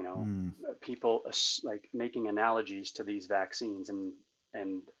 you know, Mm. people like making analogies to these vaccines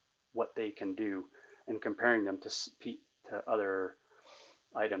and what they can do and comparing them to other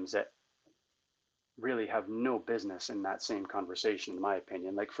items that really have no business in that same conversation, in my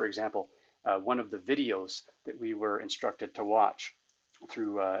opinion. Like, for example, one of the videos that we were instructed to watch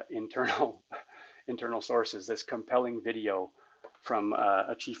through internal sources, this compelling video from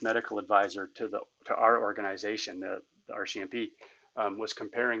a chief medical advisor to our organization, the RCMP, was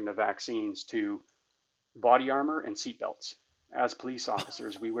comparing the vaccines to body armor and seatbelts. As police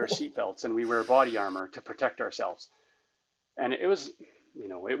officers, we wear seatbelts and we wear body armor to protect ourselves. And it was,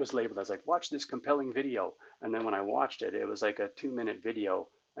 it was labeled as like, watch this compelling video. And then when I watched it, it was like a 2-minute video,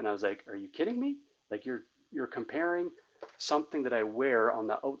 and I was like, are you kidding me? Like you're comparing something that I wear on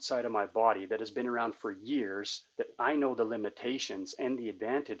the outside of my body that has been around for years, that I know the limitations and the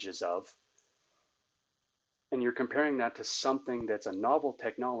advantages of, and you're comparing that to something that's a novel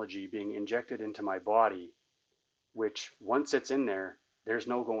technology being injected into my body, which once it's in there, there's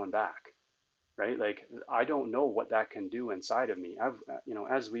no going back, right? Like I don't know what that can do inside of me.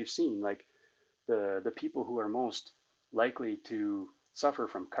 As we've seen, like the people who are most likely to suffer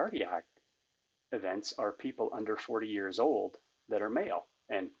from cardiac events are people under 40 years old that are male.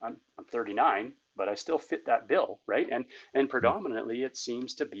 And I'm 39, but I still fit that bill, right? And Mm. predominantly it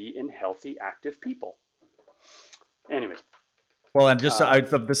seems to be in healthy, active people. Anyway, Well, and just uh,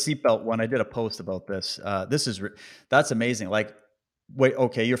 the seatbelt one, I did a post about this. That's amazing. Like, wait,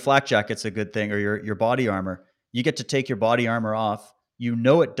 okay, your flak jacket's a good thing, or your body armor. You get to take your body armor off. You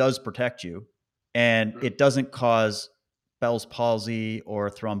know it does protect you, and it doesn't cause Bell's palsy or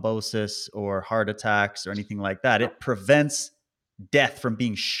thrombosis or heart attacks or anything like that. no, It prevents death from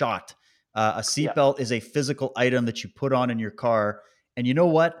being shot. A yeah, seatbelt is a physical item that you put on in your car, and you know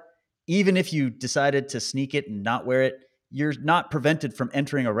what? Even if you decided to sneak it and not wear it, you're not prevented from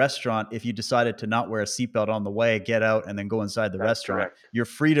entering a restaurant if you decided to not wear a seatbelt on the way, get out, and then go inside the that's restaurant. correct. Your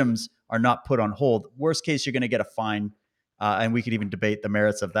freedoms are not put on hold. Worst case, you're going to get a fine, and we could even debate the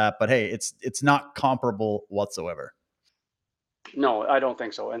merits of that. But hey, it's not comparable whatsoever. No, I don't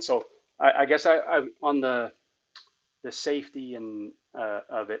think so. And so I guess I on the safety and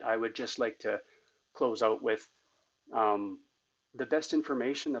of it, I would just like to close out with um, the best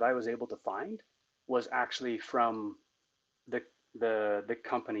information that I was able to find was actually from the the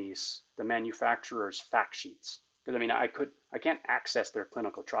companies, the manufacturers' fact sheets. Because I mean, I can't access their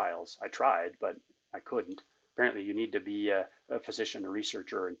clinical trials. I tried, but I couldn't. Apparently, you need to be a physician, a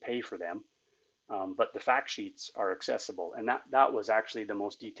researcher, and pay for them. But the fact sheets are accessible, and that was actually the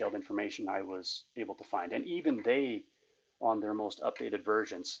most detailed information I was able to find. And even they, on their most updated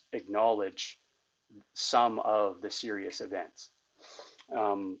versions, acknowledge some of the serious events.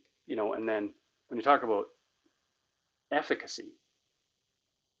 You know, and then when you talk about efficacy,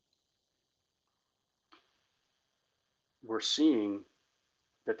 we're seeing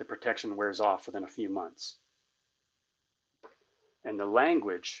that the protection wears off within a few months. And the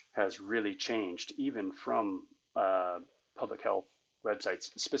language has really changed, even from public health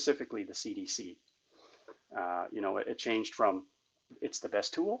websites, specifically the CDC. You know, it changed from it's the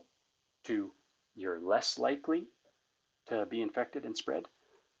best tool to you're less likely to be infected and spread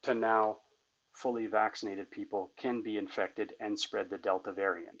to now fully vaccinated people can be infected and spread the Delta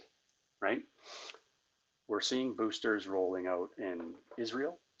variant, right? We're seeing boosters rolling out in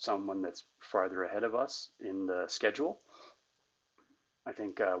Israel, someone that's farther ahead of us in the schedule. I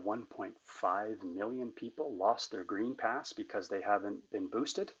think 1.5 million people lost their green pass because they haven't been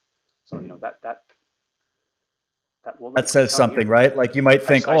boosted. So you know that will That likely says come something, here. right? Like you might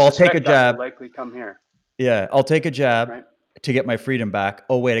think, I oh, I'll take a suspect that will jab. likely come here, Yeah, I'll take a jab right? to get my freedom back.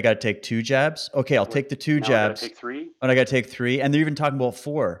 Oh, wait, I got to take 2 jabs. Okay, I'll What take the two now? I got to jabs, take three. and I got to take three. And they're even talking about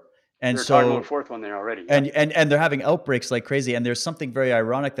 4. And They're talking about a so, fourth one there already. Yeah. and they're having outbreaks like crazy. And there's something very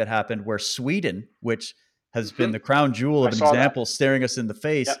ironic that happened where Sweden, which has been Mm-hmm. the crown jewel I of an saw that. example staring us in the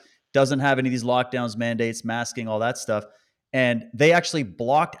face, Yep. doesn't have any of these lockdowns, mandates, masking, all that stuff. And they actually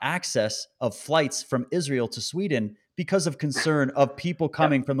blocked access of flights from Israel to Sweden because of concern of people Yep.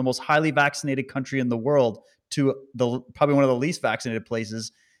 coming from the most highly vaccinated country in the world to the probably one of the least vaccinated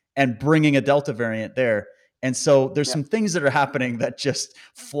places and bringing a Delta variant there. And so there's Yep. some things that are happening that just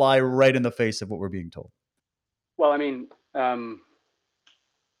fly right in the face of what we're being told. Well, I mean,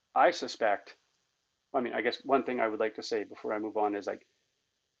 I suspect. I mean, I guess one thing I would like to say before I move on is like,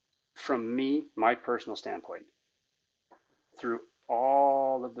 from me, my personal standpoint, through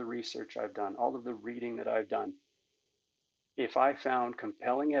all of the research I've done, all of the reading that I've done, if I found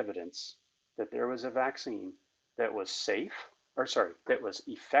compelling evidence that there was a vaccine that was safe, or sorry, that was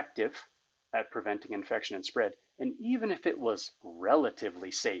effective at preventing infection and spread, and even if it was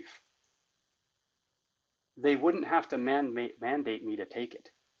relatively safe, they wouldn't have to mandate me to take it,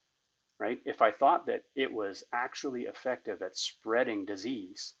 right? If I thought that it was actually effective at spreading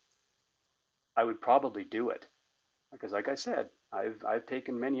disease, I would probably do it. Because, like I said, I've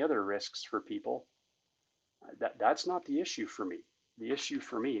taken many other risks for people. That's not the issue for me. The issue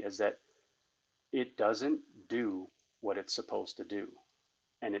for me is that it doesn't do what it's supposed to do,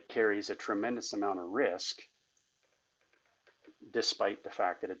 and it carries a tremendous amount of risk, despite the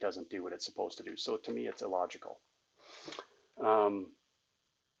fact that it doesn't do what it's supposed to do. So to me, it's illogical. Um,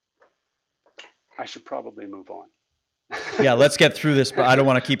 I should probably move on. Yeah, let's get through this, but I don't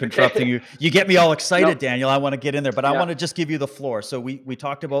want to keep interrupting Okay. you. You get me all No. excited, Daniel. I want to get in there, but I Yeah. want to just give you the floor. So we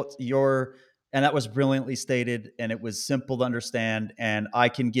talked about your, and that was brilliantly stated, and it was simple to understand. And I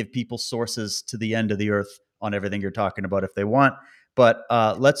can give people sources to the end of the earth on everything you're talking about if they want. But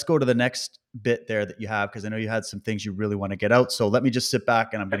let's go to the next bit there that you have, because I know you had some things you really want to get out. So let me just sit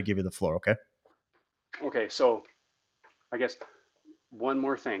back and I'm going to give you the floor. Okay. Okay. So I guess one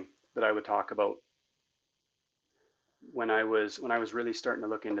more thing that I would talk about when I was really starting to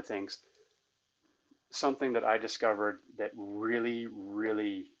look into things, something that I discovered that really,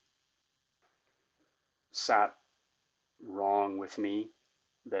 really sat wrong with me,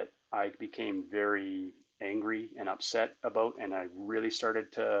 that I became very angry and upset about, and I really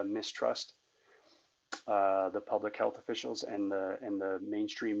started to mistrust the public health officials and the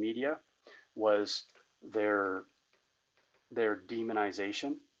mainstream media, was their their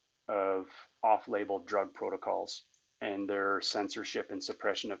demonization of off-label drug protocols and their censorship and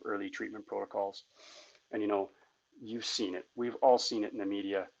suppression of early treatment protocols. And you know, you've seen it. We've all seen it in the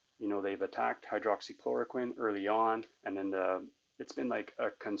media. You know, they've attacked hydroxychloroquine early on, and then it's been like a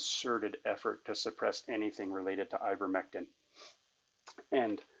concerted effort to suppress anything related to ivermectin.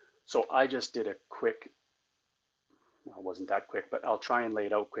 And so I just did a quick, well, it wasn't that quick, but I'll try and lay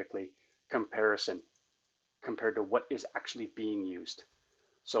it out quickly, comparison compared to what is actually being used.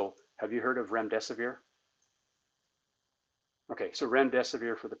 So have you heard of remdesivir? Okay, so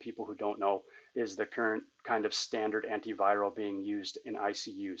remdesivir, for the people who don't know, is the current kind of standard antiviral being used in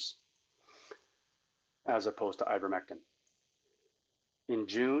ICUs as opposed to ivermectin. In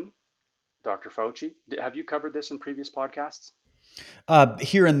June, Dr. Fauci, have you covered this in previous podcasts?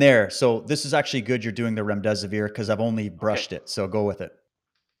 Here and there. So this is actually good. You're doing the remdesivir because I've only Okay. brushed it. So go with it.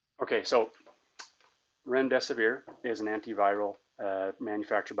 Okay. So remdesivir is an antiviral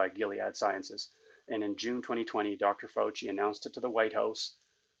manufactured by Gilead Sciences. And in June 2020, Dr. Fauci announced it to the White House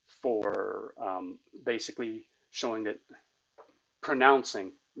for basically showing that,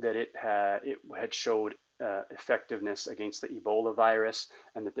 pronouncing that it had showed effectiveness against the Ebola virus,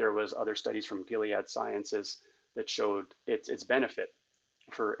 and that there was other studies from Gilead Sciences that showed its benefit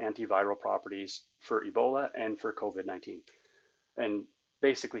for antiviral properties for Ebola and for COVID-19, and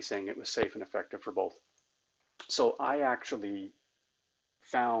basically saying it was safe and effective for both. So I actually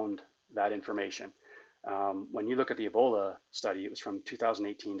found that information. When you look at the Ebola study, it was from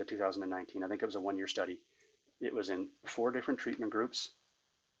 2018 to 2019. I think it was a 1 year study. It was in 4 different treatment groups,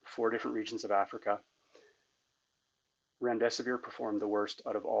 4 different regions of Africa. Remdesivir performed the worst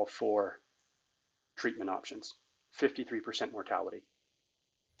out of all 4 treatment options, 53% mortality.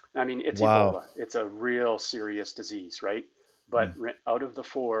 I mean, it's Wow. Ebola. It's a real serious disease, right? But Mm. out of the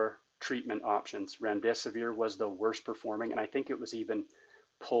 4 treatment options, remdesivir was the worst performing, and I think it was even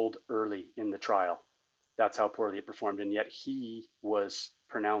pulled early in the trial. That's how poorly it performed, and yet he was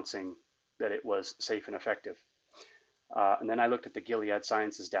pronouncing that it was safe and effective. And then I looked at the Gilead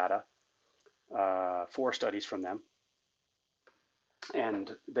Sciences data, 4 studies from them,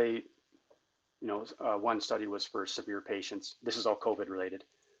 and they, one study was for severe patients. This is all COVID related,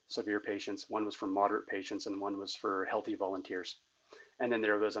 severe patients. One was for moderate patients, and one was for healthy volunteers. And then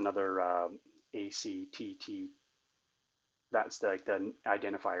there was another ACTT. That's like the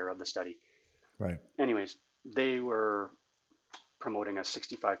identifier of the study. Right. Anyways, they were promoting a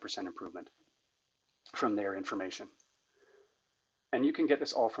 65% improvement from their information. And you can get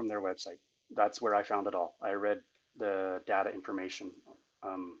this all from their website. That's where I found it all. I read the data information.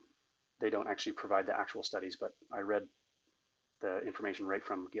 Um, they don't actually provide the actual studies, but I read the information right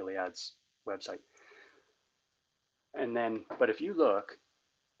from Gilead's website. And then, but if you look,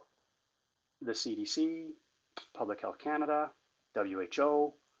 the CDC, Public Health Canada,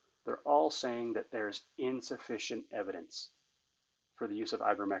 WHO, they're all saying that there's insufficient evidence for the use of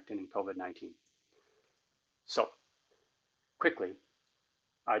ivermectin in COVID-19. So quickly,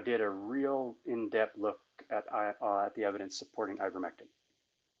 I did a real in-depth look at the evidence supporting ivermectin.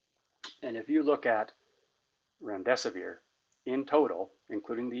 And if you look at remdesivir in total,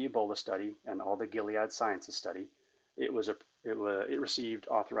 including the Ebola study and all the Gilead Sciences study, it received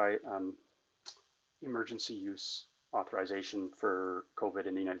emergency use authorization for COVID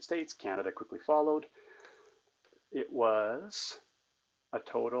in the United States. Canada quickly followed. It was a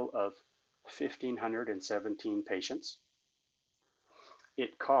total of 1,517 patients.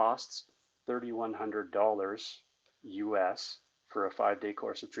 It costs $3,100 US for a 5-day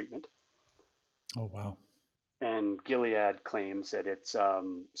course of treatment. Oh, wow. And Gilead claims that it's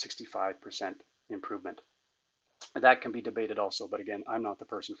 65% improvement. That can be debated also, but again, I'm not the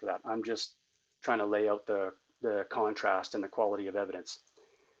person for that. I'm just trying to lay out the contrast and the quality of evidence.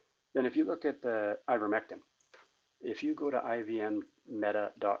 Then if you look at the ivermectin, if you go to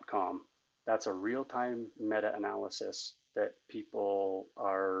ivmmeta.com, that's a real-time meta-analysis that people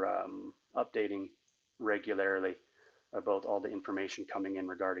are updating regularly about all the information coming in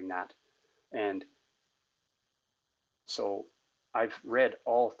regarding that. And so I've read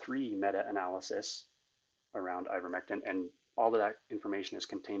all 3 meta-analysis around ivermectin, and all of that information is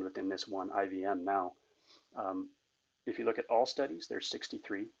contained within this one IVM now. If you look at all studies, there's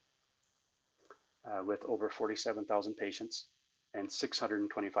 63 with over 47,000 patients and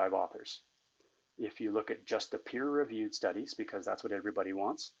 625 authors. If you look at just the peer-reviewed studies, because that's what everybody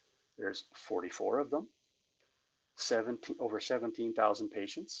wants, there's 44 of them, over 17,000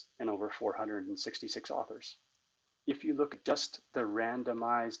 patients, and over 466 authors. If you look at just the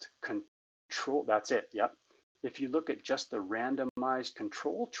randomized control, that's it, yep. If you look at just the randomized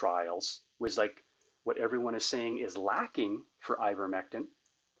control trials, which is like what everyone is saying is lacking for ivermectin,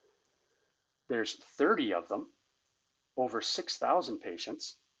 there's 30 of them, over 6,000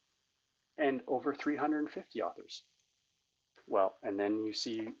 patients, and over 350 authors. Well, and then you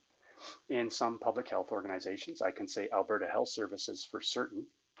see in some public health organizations, I can say Alberta Health Services for certain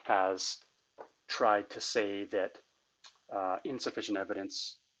has tried to say that insufficient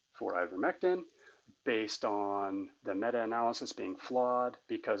evidence for ivermectin based on the meta-analysis being flawed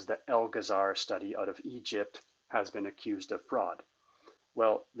because the El Ghazar study out of Egypt has been accused of fraud.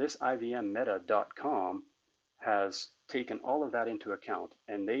 Well, this ivmmeta.com has taken all of that into account,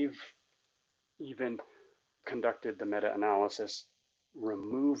 and they've even conducted the meta-analysis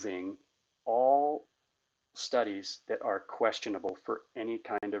removing all studies that are questionable for any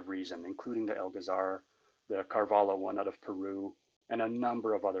kind of reason, including the El Ghazar, the Carvalho one out of Peru, and a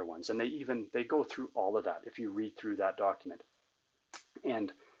number of other ones. And they go through all of that if you read through that document.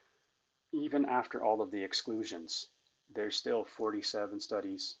 And even after all of the exclusions, there's still 47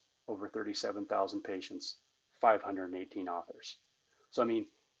 studies, over 37,000 patients, 518 authors. So, I mean,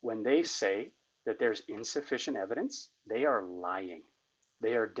 when they say that there's insufficient evidence, they are lying.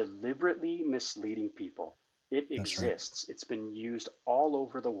 They are deliberately misleading people. It That's right. exists. It's been used all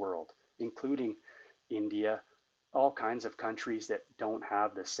over the world, including India, all kinds of countries that don't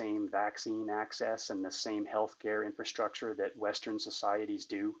have the same vaccine access and the same healthcare infrastructure that Western societies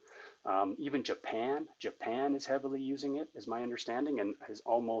do. Even Japan, Japan is heavily using it, is my understanding, and has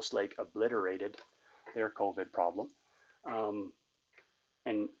almost like obliterated their COVID problem. Um,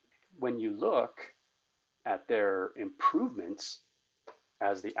 and when you look at their improvements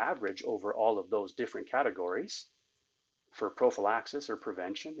as the average over all of those different categories, for prophylaxis or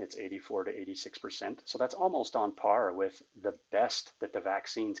prevention, it's 84 to 86%. So that's almost on par with the best that the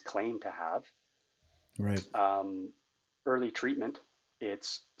vaccines claim to have. Right. Early treatment,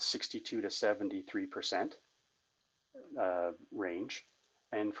 it's 62 to 73% range.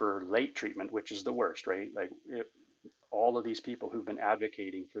 And for late treatment, which is the worst, right? Like all of these people who've been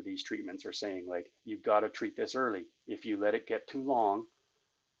advocating for these treatments are saying, like, you've got to treat this early. If you let it get too long,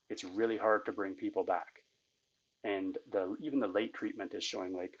 it's really hard to bring people back. And even the late treatment is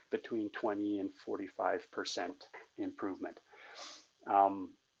showing like between 20 and 45% improvement.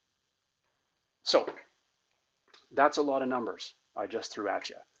 Um, so that's a lot of numbers I just threw at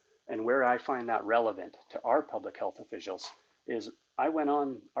you. And where I find that relevant to our public health officials is I went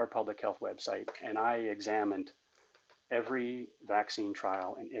on our public health website and I examined every vaccine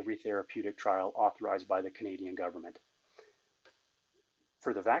trial and every therapeutic trial authorized by the Canadian government.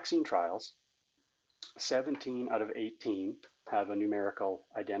 For the vaccine trials, 17 out of 18 have a numerical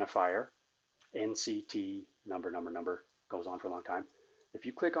identifier, NCT, number, goes on for a long time. If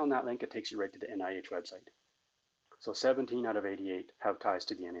you click on that link, it takes you right to the NIH website. So 17 out of 88 have ties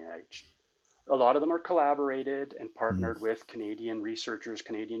to the NIH. A lot of them are collaborated and partnered with Canadian researchers,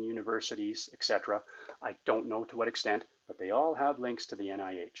 Canadian universities, etc. I don't know to what extent, but they all have links to the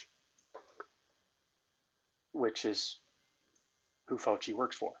NIH, which is who Fauci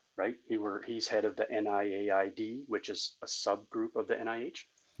works for, right? He's head of the NIAID, which is a subgroup of the NIH,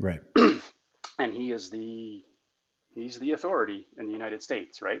 Right. and he's the authority in the United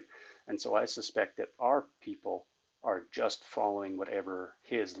States, right? And so I suspect that our people are just following whatever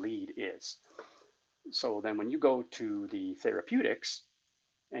his lead is. So then when you go to the therapeutics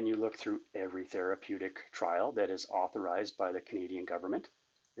and you look through every therapeutic trial that is authorized by the Canadian government,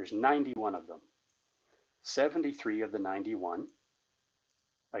 there's 91 of them. 73 of the 91,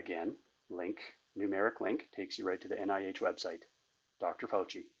 again, numeric link, takes you right to the NIH website. Dr.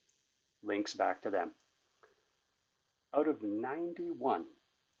 Fauci, links back to them. Out of 91,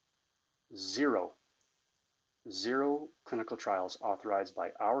 zero clinical trials authorized by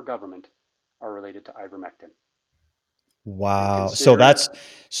our government are related to ivermectin. And Wow. So considering, that's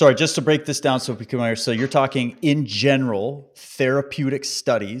sorry, just to break this down so we can understand. So you're talking in general therapeutic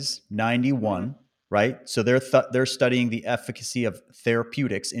studies, 91, right? So they're studying the efficacy of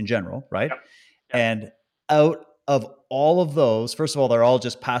therapeutics in general, right? yep, yep, And out of all of those, first of all, they're all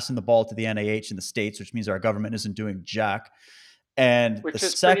just passing the ball to the NIH in the States, which means our government isn't doing jack. And the which is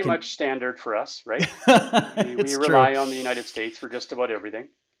pretty second, much standard for us, right? We it's true. rely on the United States for just about everything.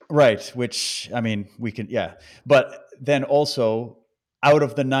 Right, which I mean, we can, yeah. But then also, out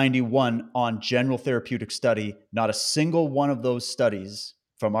of the 91 on general therapeutic study, not a single one of those studies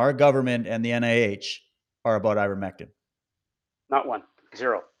from our government and the NIH are about ivermectin. Not one,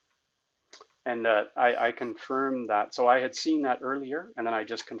 zero. And I confirmed that. So I had seen that earlier, and then I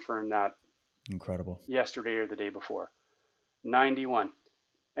just confirmed that Incredible. yesterday or the day before. 91.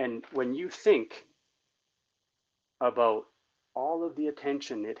 And when you think about all of the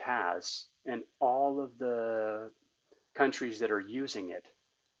attention it has and all of the countries that are using it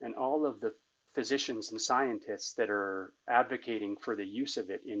and all of the physicians and scientists that are advocating for the use of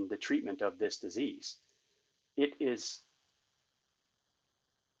it in the treatment of this disease, it is,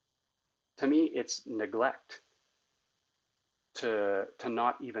 to me, it's neglect to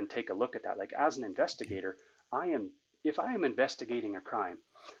not even take a look at that. Like as an investigator, if I am investigating a crime,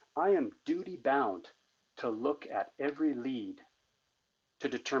 I am duty bound to look at every lead to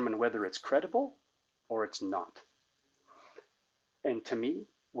determine whether it's credible or it's not. And to me,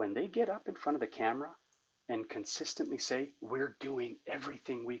 when they get up in front of the camera and consistently say, we're doing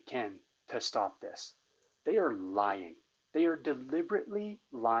everything we can to stop this, they are lying. They are deliberately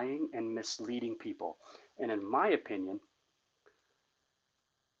lying and misleading people. And in my opinion,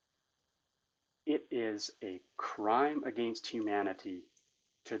 It is a crime against humanity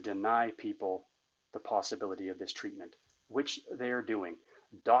to deny people the possibility of this treatment, which they are doing.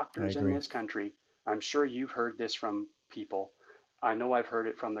 I Doctors in agree. this country, I'm sure you've heard this from people. I know I've heard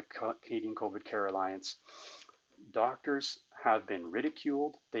it from the Canadian COVID Care Alliance. Doctors have been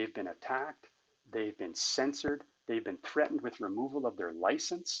ridiculed, they've been attacked, they've been censored, they've been threatened with removal of their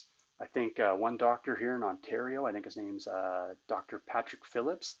license. I think one doctor here in Ontario, I think his name's Dr. Patrick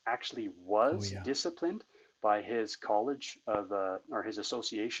Phillips, actually Oh was yeah. disciplined by his college of or his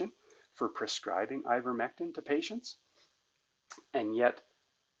association for prescribing ivermectin to patients. And yet,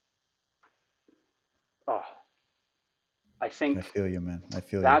 oh, I I think feel you, man. I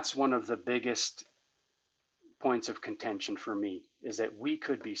feel you. that's one of the biggest points of contention for me is that we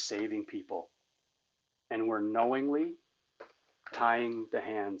could be saving people and we're knowingly tying the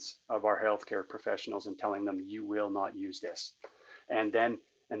hands of our healthcare professionals and telling them you will not use this, and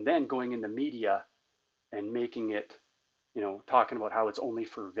then going in the media and making it, talking about how it's only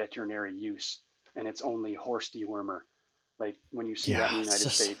for veterinary use and it's only horse dewormer, like when you see that in Yeah, the it's United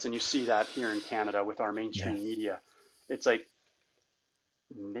just States and you see that here in Canada with our yeah. mainstream media. It's like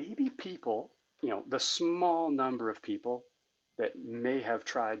maybe people, the small number of people that may have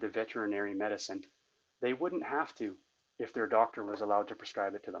tried the veterinary medicine, they wouldn't have to if their doctor was allowed to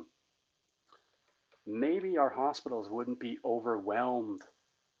prescribe it to them. Maybe our hospitals wouldn't be overwhelmed,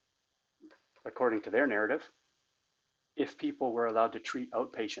 according to their narrative, if people were allowed to treat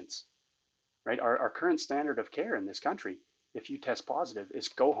outpatients, right? Our current standard of care in this country, if you test positive, is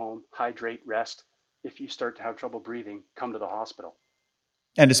go home, hydrate, rest. If you start to have trouble breathing, come to the hospital,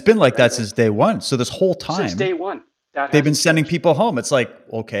 And it's been like right? that Like since day one. So this whole since time day one, that they've been hasn't sending changed. people home. It's like,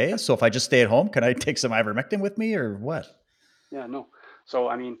 okay, Yep. so if I just stay at home, can I take some ivermectin with me or what? Yeah, no. So,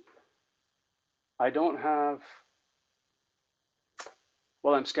 I mean, I don't have,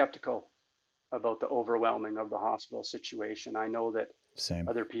 well, I'm skeptical about the overwhelming of the hospital situation. I know that Same.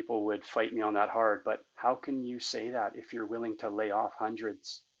 other people would fight me on that hard, but how can you say that if you're willing to lay off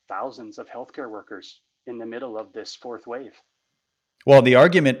hundreds, thousands of healthcare workers in the middle of this fourth wave? Well, the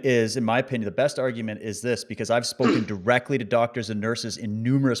argument is, in my opinion, the best argument is this because I've spoken directly to doctors and nurses in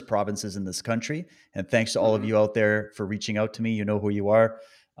numerous provinces in this country. And thanks to all of Mm-hmm. you out there for reaching out to me. You know who you are.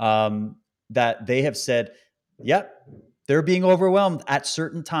 That they have said, yep, they're being overwhelmed at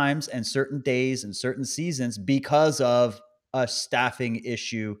certain times and certain days and certain seasons because of a staffing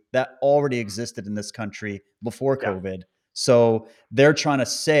issue that already existed in this country before Yeah, COVID. So they're trying to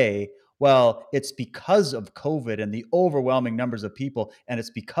say, well, it's because of COVID and the overwhelming numbers of people, and it's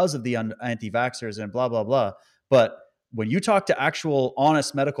because of the anti vaxxers and blah, blah, blah. But when you talk to actual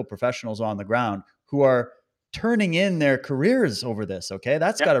honest medical professionals on the ground who are turning in their careers over this, okay,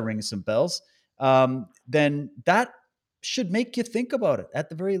 that's yeah, got to ring some bells. Then that should make you think about it at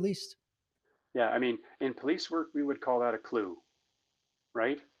the very least. yeah. I mean, in police work, we would call that a clue,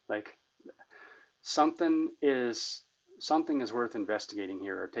 right? Like something is something is worth investigating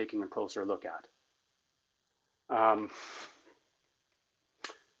here or taking a closer look at. Um,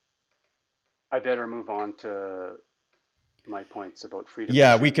 I better move on to my points about freedom to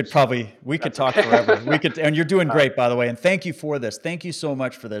Yeah, we could choose. probably we could That's talk okay. forever. We could, and you're doing uh, great, by the way. And thank you for this. Thank you so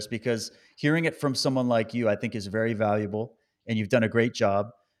much for this because hearing it from someone like you, I think, is very valuable. And you've done a great job.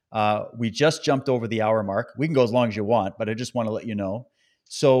 We just jumped over the hour mark. We can go as long as you want, but I just want to let you know.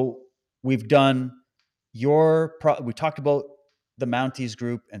 So we've done we talked about the Mounties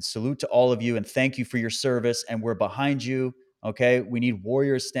group, and salute to all of you, and thank you for your service. And we're behind you. Okay, we need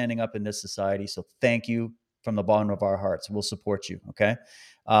warriors standing up in this society. So thank you from the bottom of our hearts. We'll support you. Okay.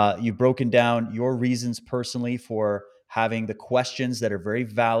 You've broken down your reasons personally for having the questions that are very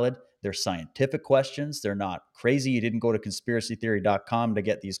valid. They're scientific questions. They're not crazy. You didn't go to conspiracytheory.com to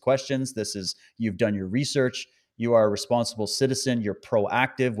get these questions. You've done your research. You are a responsible citizen. You're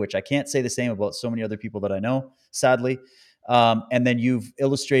proactive, which I can't say the same about so many other people that I know, sadly. And then you've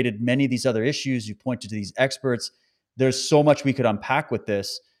illustrated many of these other issues. You pointed to these experts. There's so much we could unpack with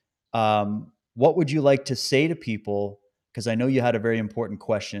this. What would you like to say to people? Because I know you had a very important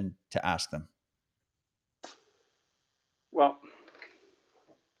question to ask them. well,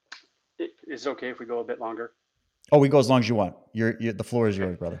 is it okay if we go a bit longer? Oh, we go as long as you want. The floor is Okay.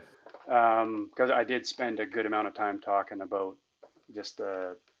 yours, brother. Because I did spend a good amount of time talking about just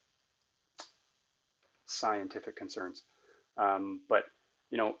the scientific concerns. But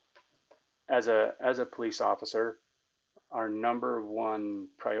you know, as a police officer, our number one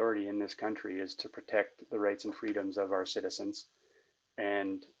priority in this country is to protect the rights and freedoms of our citizens.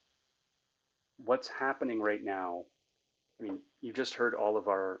 And what's happening right now, I mean, you just heard all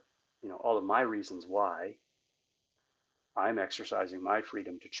of my reasons why I'm exercising my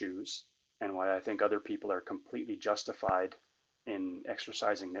freedom to choose. and why I think other people are completely justified in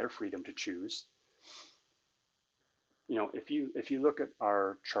exercising their freedom to choose. If you look at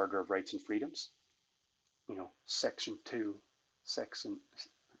our Charter of Rights and Freedoms, Section 2,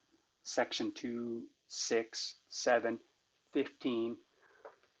 Section 2, 6, 7, 15,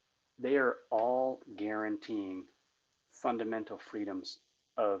 they are all guaranteeing fundamental freedoms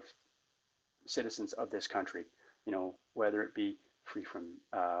of citizens of this country, whether it be freedom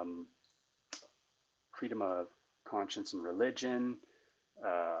of conscience and religion,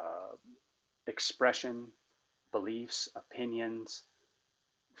 uh, expression, beliefs, opinions,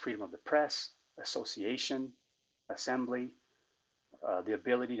 freedom of the press, association, assembly, the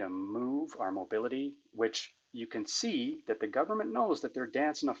ability to move, our mobility, which you can see that the government knows that they're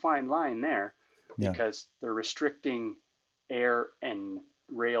dancing a fine line there Yeah. because they're restricting air and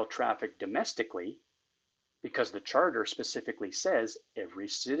rail traffic domestically, because the charter specifically says every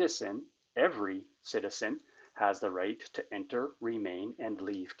citizen has the right to enter, remain, and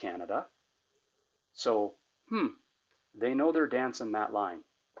leave Canada. So, they know they're dancing that line.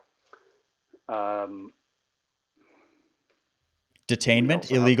 We Detainment,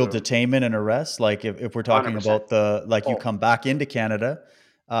 also have illegal the detainment and arrest. Like if we're talking 100%. about you Oh, come back into Canada,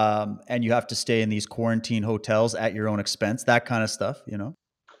 and you have to stay in these quarantine hotels at your own expense, that kind of stuff,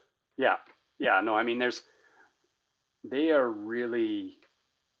 yeah. Yeah. No, I mean, they are really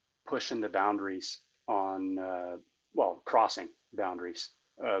pushing the boundaries on, crossing boundaries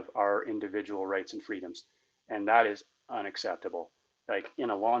of our individual rights and freedoms. And that is unacceptable. Like in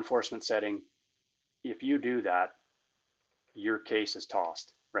a law enforcement setting, if you do that, your case is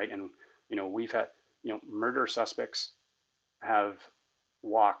tossed, right? And, we've had, murder suspects have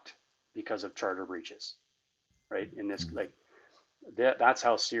walked because of charter breaches, right? In this, Mm. like, that's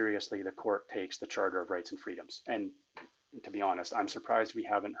how seriously the court takes the Charter of Rights and Freedoms. And to be honest, I'm surprised we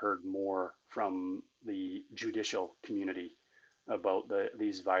haven't heard more from the judicial community about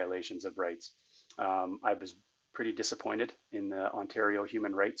these violations of rights. I was pretty disappointed in the Ontario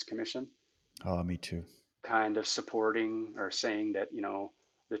Human Rights Commission Oh, me too. kind of supporting or saying that,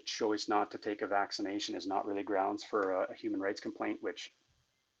 the choice not to take a vaccination is not really grounds for a human rights complaint, which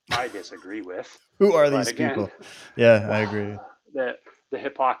I disagree with. Who are But these again, people? Yeah, I agree. wow, the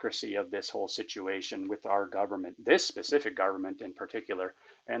hypocrisy of this whole situation with our government, this specific government in particular,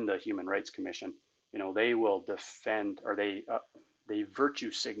 and the Human Rights Commission, they will defend, or they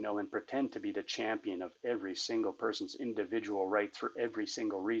virtue signal and pretend to be the champion of every single person's individual rights for every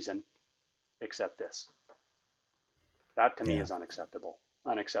single reason except this. That to me Yeah. is unacceptable.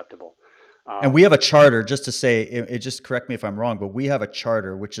 Unacceptable. And we have Um, a charter, just to say, it just correct me if I'm wrong, but we have a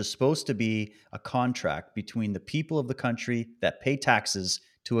charter which is supposed to be a contract between the people of the country that pay taxes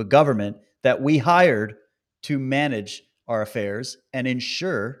to a government that we hired to manage our affairs and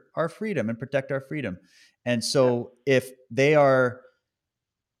ensure our freedom and protect our freedom. And yeah, so if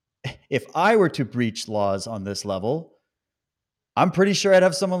I were to breach laws on this level, I'm pretty sure I'd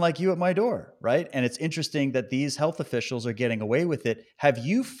have someone like you at my door, right? And it's interesting that these health officials are getting away with it. Have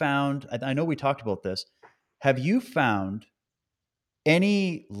you found, I know we talked about this, have you found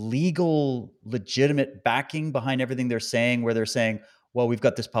any legal, legitimate backing behind everything they're saying, where they're saying, well, we've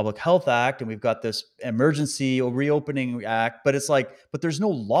got this Public Health Act and we've got this Emergency Reopening Act, but it's like, but there's no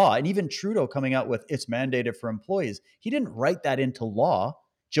law. And even Trudeau coming out with it's mandated for employees, he didn't write that into law.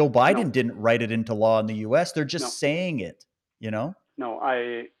 Joe no, Biden didn't write it into law in the US. They're no, just saying it, you know? no.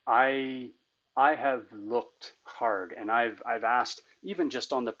 I have looked hard, and I've asked, even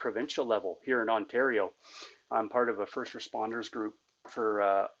just on the provincial level here in Ontario. I'm part of a first responders group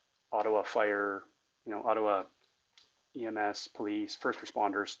for Ottawa Fire, Ottawa EMS, police, first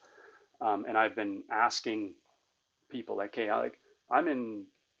responders, and I've been asking people like, hey, I'm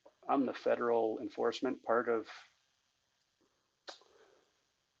the federal enforcement part of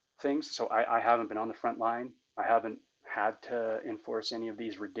things, so I haven't been on the front line. I haven't had to enforce any of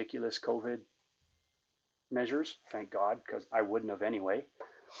these ridiculous COVID measures, thank God, because I wouldn't have anyway.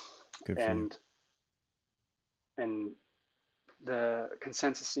 Good for you. And and the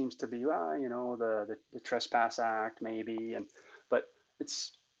consensus seems to be, well, the Trespass Act maybe, but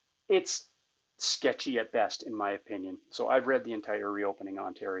it's it's sketchy at best, in my opinion. So I've read the entire Reopening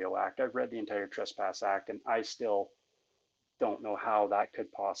Ontario Act. I've read the entire Trespass Act, and I still don't know how that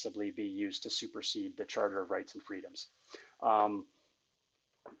could possibly be used to supersede the Charter of Rights and Freedoms. Um,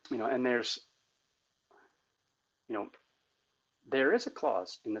 and you know, there is a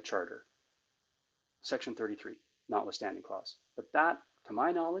clause in the Charter, Section 33, notwithstanding clause, but that, to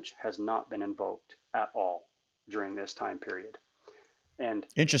my knowledge, has not been invoked at all during this time period. And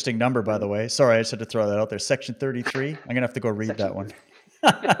Interesting number, by the and way. Sorry, I just had to throw that out there. Section 33. I'm going to have to go read Section that one.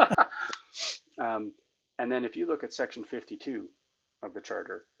 33. And then if you look at section 52 of the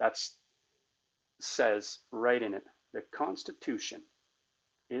charter, that says right in it, the Constitution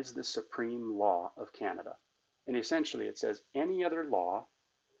is the supreme law of Canada. And essentially it says any other law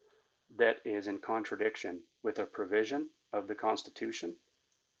that is in contradiction with a provision of the Constitution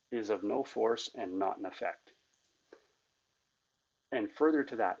is of no force and not in effect. And further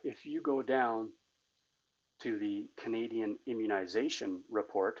to that, if you go down to the Canadian Immunization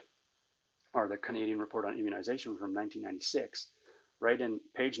Report, or the Canadian Report on Immunization from 1996, right in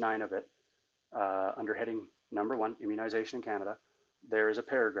page 9 of it, under heading number 1, Immunization in Canada, there is a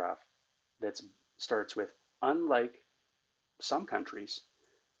paragraph that starts with, unlike some countries,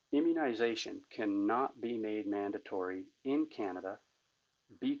 immunization cannot be made mandatory in Canada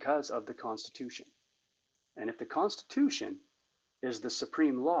because of the Constitution. And if the Constitution is the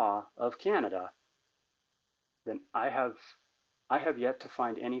supreme law of Canada, then I have yet to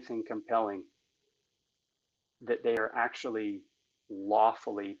find anything compelling that they are actually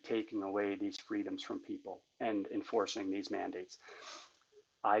lawfully taking away these freedoms from people and enforcing these mandates.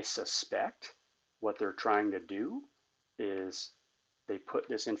 I suspect what they're trying to do is they put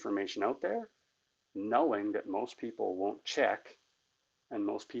this information out there knowing that most people won't check and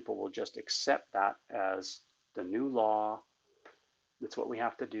most people will just accept that as the new law. That's what we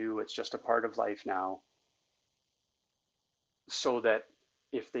have to do. It's just a part of life now. So that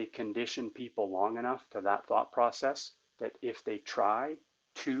if they condition people long enough to that thought process, that if they try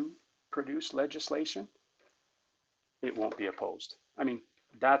to produce legislation, it won't be opposed. I mean,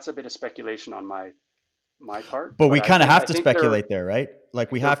 that's a bit of speculation on my part, But but we I kind of think have I to think speculate there, right?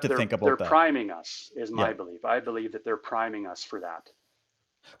 Like we have to think they're about that. priming us, is Yeah. my belief. I believe that they're priming us for that.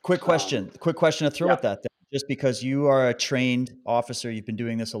 Quick question to throw Yeah, at that. Then. Just because you are a trained officer, you've been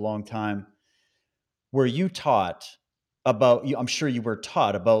doing this a long time. Were you taught about? I'm sure you were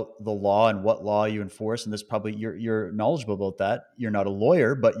taught about the law and what law you enforce, and this probably you're knowledgeable about that. You're not a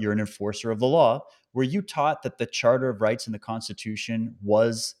lawyer, but you're an enforcer of the law. Were you taught that the Charter of Rights and the Constitution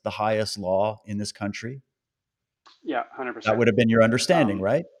was the highest law in this country? yeah, That 100%. would have been your understanding, Um,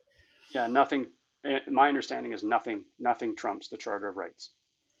 right? yeah, nothing. My understanding is nothing trumps the Charter of Rights.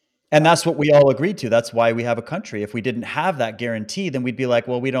 And that's what we all agreed to. That's why we have a country. If we didn't have that guarantee, then we'd be like,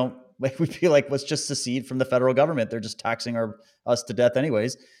 well, we don't like we'd be like, let's just secede from the federal government. They're just taxing us to death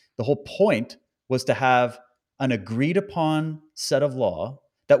anyways. The whole point was to have an agreed upon set of law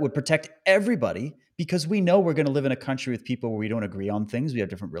that would protect everybody because we know we're going to live in a country with people where we don't agree on things. We have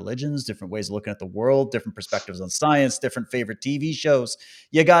different religions, different ways of looking at the world, different perspectives on science, different favorite TV shows.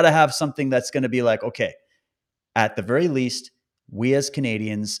 You got to have something that's going to be like, okay, at the very least, we as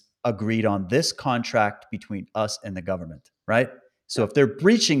Canadians agreed on this contract between us and the government, right? So Yeah, if they're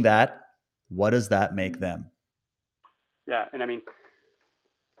breaching that, what does that make them? yeah, and I mean,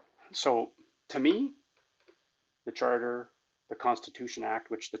 so to me, the Charter, the Constitution Act,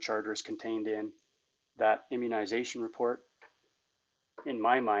 which the Charter is contained in, that immunization report, in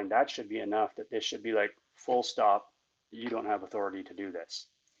my mind, that should be enough. That this should be like full stop. You don't have authority to do this.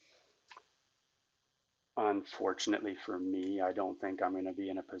 Unfortunately for me, I don't think I'm going to be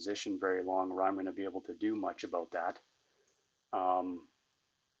in a position very long where I'm going to be able to do much about that. Um,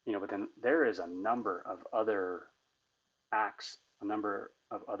 but then there is a number of other acts, a number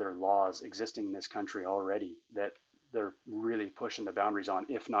of other laws existing in this country already that they're really pushing the boundaries on,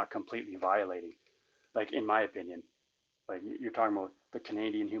 if not completely violating. Like in my opinion, like you're talking about the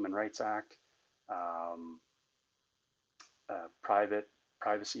Canadian Human Rights Act, um, private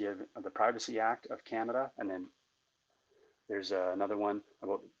privacy of the Privacy Act of Canada, and then there's another one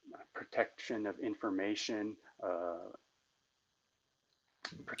about protection of information,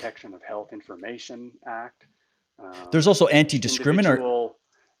 protection of health information act. There's also anti-discriminatory Individual,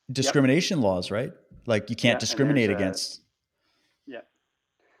 yep, discrimination laws, right? Like you can't yeah, and there's discriminate against. yeah,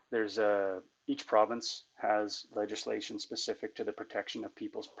 there's a each province has legislation specific to the protection of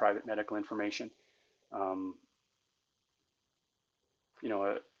people's private medical information. Um, you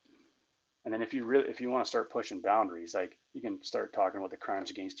know, and then if you want to start pushing boundaries, like you can start talking about the Crimes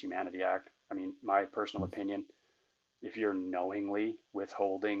Against Humanity Act. I mean, my personal opinion, if you're knowingly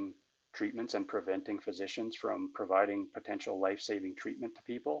withholding treatments and preventing physicians from providing potential life-saving treatment to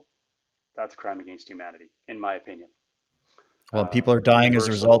people, that's a crime against humanity, in my opinion. Well, people are dying as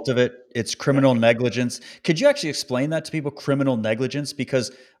a result Universal, of it. It's yeah, criminal negligence. Could you actually explain that to people? Criminal negligence?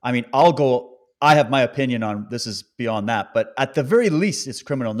 Because I mean, I have my opinion on this is beyond that, but at the very least, it's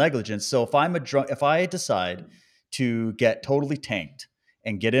criminal negligence. So if I decide to get totally tanked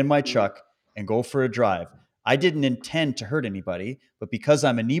and get in my mm, truck and go for a drive, I didn't intend to hurt anybody, but because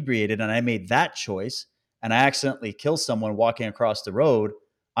I'm inebriated and I made that choice and I accidentally kill someone walking across the road,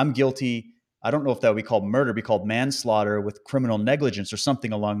 I'm guilty I don't know if that would be called murder, be called manslaughter with criminal negligence or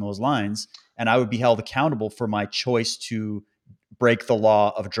something along those lines. And I would be held accountable for my choice to break the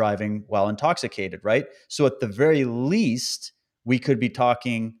law of driving while intoxicated, right? So at the very least, we could be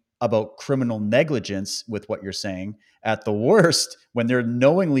talking about criminal negligence with what you're saying. At the worst, when they're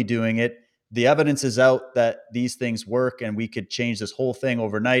knowingly doing it, the evidence is out that these things work and we could change this whole thing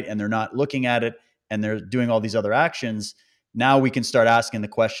overnight, and they're not looking at it and they're doing all these other actions. Now we can start asking the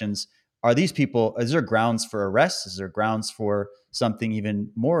questions: are these people, is there grounds for arrest? Is there grounds for something even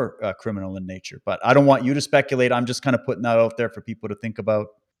more criminal in nature? But I don't want you to speculate. I'm just kind of putting that out there for people to think about.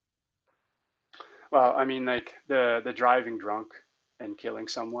 Well, I mean, like the driving drunk and killing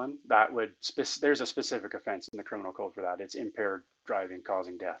someone, that would there's a specific offense in the criminal code for that. It's impaired driving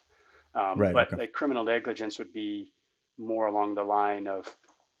causing death. Right. But Okay. like criminal negligence would be more along the line of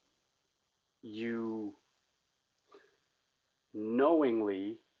you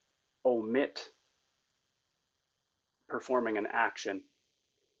knowingly omit performing an action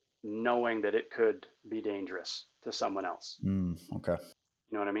knowing that it could be dangerous to someone else. Okay.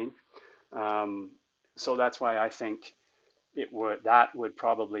 You know what I mean? Um, so that's why I think that would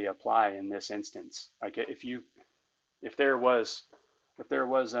probably apply in this instance. Like if there was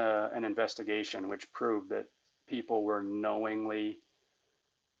an investigation which proved that people were knowingly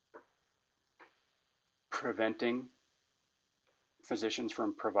preventing physicians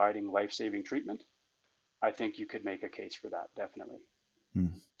from providing life-saving treatment, I think you could make a case for that, definitely.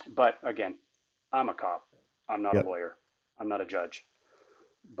 Mm. But again, I'm a cop. I'm not a Yep. lawyer. I'm not a judge.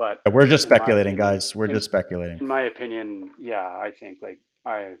 But We're just in my speculating, opinion, guys. We're just speculating. in my opinion, yeah, I think like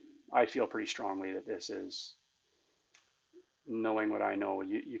I feel pretty strongly that this is knowing what I know.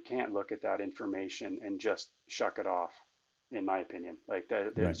 You can't look at that information and just shuck it off. In my opinion, like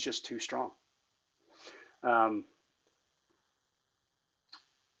that, Right. it's just too strong. Um,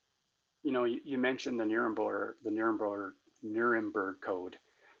 you mentioned the Nuremberg Code,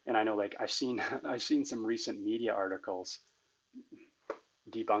 and I know like I've seen I've seen some recent media articles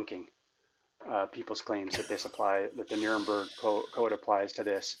debunking people's claims that the Nuremberg Code applies to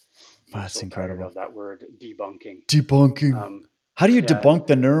this. I'm That's so tired incredible. of that word debunking. Debunking. Um, How do you yeah, debunk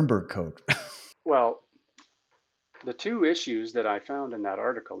the Nuremberg Code? well, the two issues that I found in that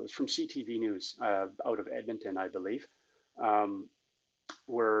article is from CTV News out of Edmonton, I believe, um,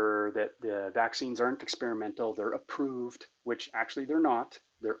 were that the vaccines aren't experimental, they're approved, which actually they're not.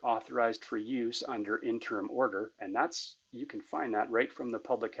 They're authorized for use under interim order, and you can find that right from the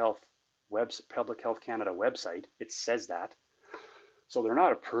Public Health Canada website. It says that. So they're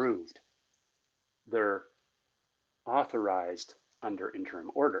not approved. They're authorized under interim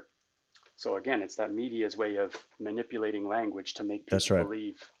order. So again, it's that media's way of manipulating language to make That's people right.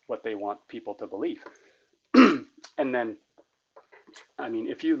 believe what they want people to believe. And then, I mean,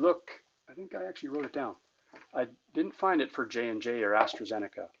 if you look, I think I actually wrote it down. I didn't find it for J&J or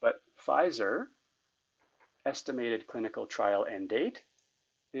AstraZeneca, but Pfizer estimated clinical trial end date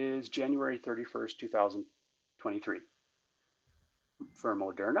is January 31st, 2023. For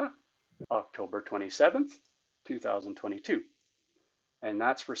Moderna, October 27th, 2022. And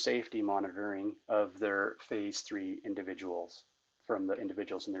that's for safety monitoring of their phase 3 individuals, from the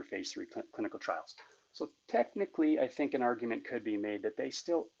individuals in their phase 3 clinical trials. So technically, I think an argument could be made that they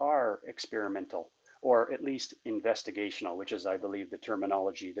still are experimental, or at least investigational, which is, I believe, the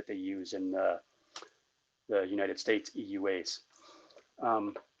terminology that they use in the United States EUAs.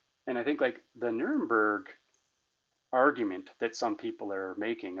 And I think like the Nuremberg argument that some people are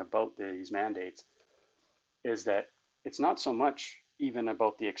making about these mandates is that it's not so much even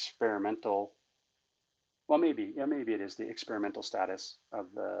about the experimental. Well, maybe it is the experimental status of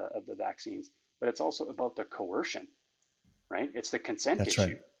the vaccines, but it's also about the coercion, right? It's the consent That's right.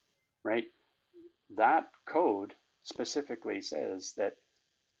 issue, right? That code specifically says that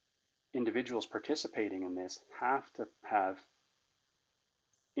individuals participating in this have to have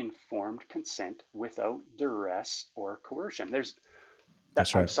informed consent without duress or coercion.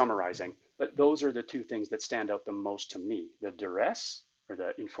 That's I'm right. summarizing, but those are the two things that stand out the most to me: the duress, or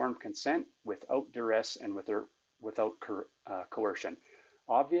the informed consent without duress and without coercion.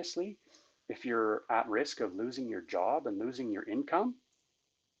 Obviously, if you're at risk of losing your job and losing your income,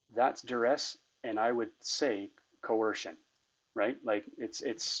 that's duress, and I would say coercion, right? Like they're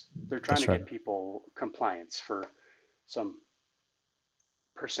trying to That's right. get people compliance for some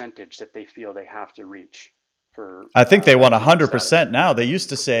percentage that they feel they have to reach for I think they want legal status. 100% now. They used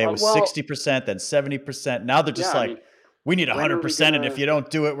to say it was Well, 60%, then 70%. Now they're just yeah, I like, mean, we need when are we 100%, and if gonna? you don't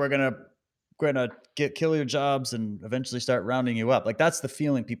do it, we're gonna kill your jobs and eventually start rounding you up. Like that's the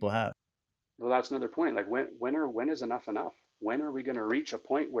feeling people have. Well, that's another point. Like when is enough enough? when are we going to reach a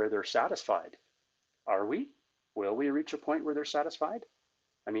point where they're satisfied? Are we? Will we reach a point where they're satisfied?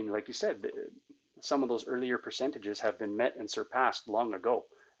 I mean, like you said, some of those earlier percentages have been met and surpassed long ago,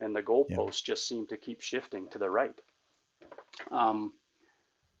 and the Yeah. goalposts just seem to keep shifting to the right. Um,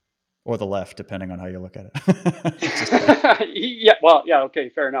 Or the left, depending on how you look at it. Just kidding. yeah, well, yeah, okay,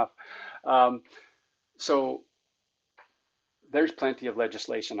 fair enough. Um, so there's plenty of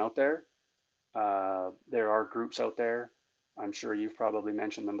legislation out there. There are groups out there. I'm sure you've probably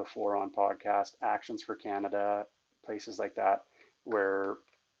mentioned them before on podcast, Actions for Canada, places like that, where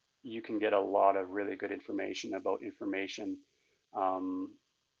you can get a lot of really good information about information um,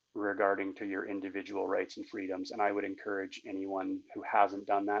 regarding to your individual rights and freedoms. And I would encourage anyone who hasn't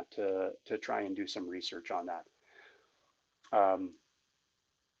done that to try and do some research on that. Um,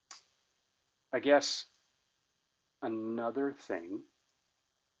 I guess another thing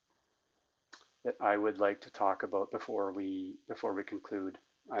that I would like to talk about before we conclude.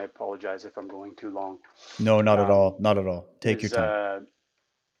 I apologize if I'm going too long. No, not at Um, all. Not at all. Take your is time.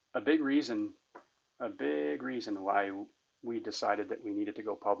 a big reason a big reason why we decided that we needed to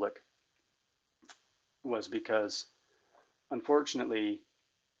go public was because unfortunately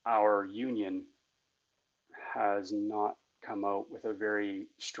our union has not come out with a very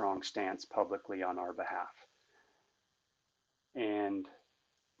strong stance publicly on our behalf. And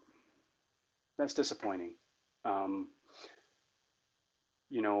that's disappointing. Um,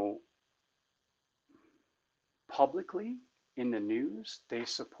 you know, publicly in the news, they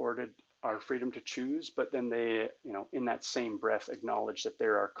supported our freedom to choose, but then they, in that same breath, acknowledge that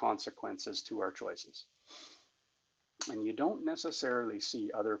there are consequences to our choices. And you don't necessarily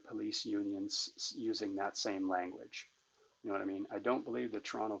see other police unions using that same language. You know what I mean? I don't believe the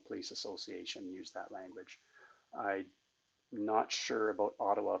Toronto Police Association used that language. I'm not sure about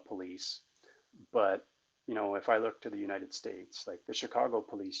Ottawa Police, but if I look to the United States, like the Chicago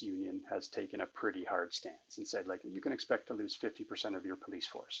Police Union has taken a pretty hard stance and said, like, you can expect to lose 50% of your police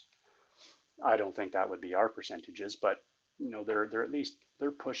force. I don't think that would be our percentages, but they're at least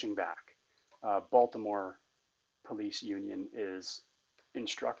they're pushing back. Baltimore Police Union is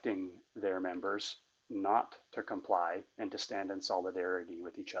instructing their members not to comply and to stand in solidarity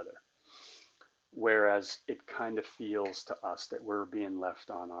with each other. Whereas it kind of feels to us that we're being left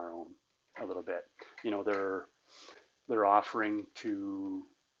on our own a little bit. They're offering to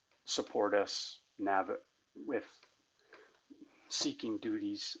support us with seeking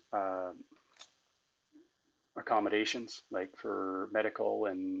duties accommodations, like for medical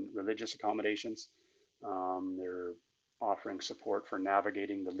and religious accommodations. They're offering support for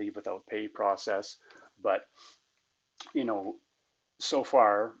navigating the leave without pay process. But, you know, so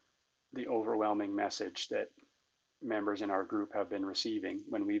far, the overwhelming message that members in our group have been receiving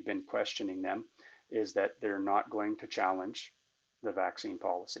when we've been questioning them is that they're not going to challenge the vaccine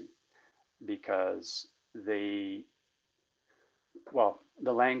policy because the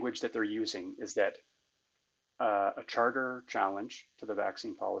language that they're using is that a charter challenge to the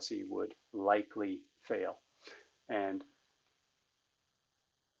vaccine policy would likely fail. And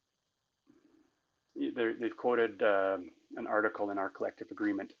they've quoted an article in our collective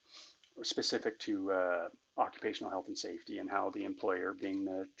agreement specific to occupational health and safety and how the employer, being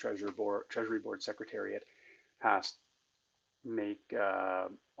the Treasury Board Secretariat, has to make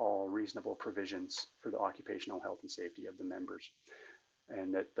all reasonable provisions for the occupational health and safety of the members,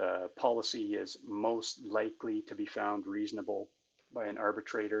 and that the policy is most likely to be found reasonable by an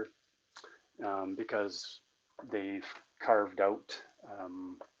arbitrator because they've carved out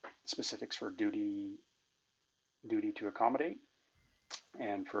specifics for duty to accommodate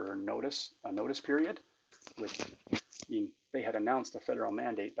and for a notice period, which they had announced a federal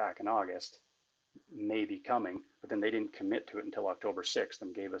mandate back in August may be coming, but then they didn't commit to it until October 6th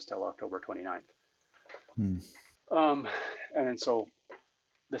and gave us till October 29th. Hmm. Um, and then so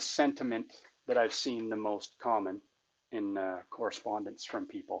the sentiment that I've seen the most common in correspondence from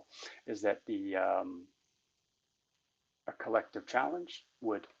people is that a collective challenge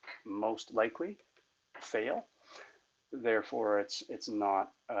would most likely fail. Therefore, it's not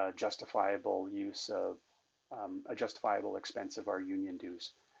a justifiable use of a justifiable expense of our union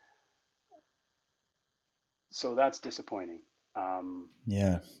dues. So that's disappointing. Um,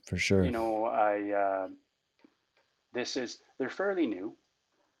 Yeah, for sure. I they're fairly new.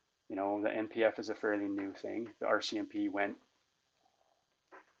 The NPF is a fairly new thing. The RCMP went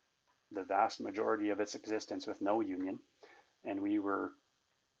the vast majority of its existence with no union, and we were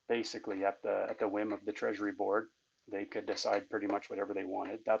basically at the whim of the Treasury Board. They could decide pretty much whatever they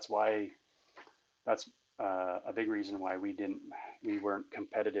wanted. That's a big reason why we weren't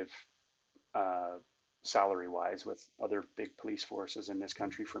competitive salary wise with other big police forces in this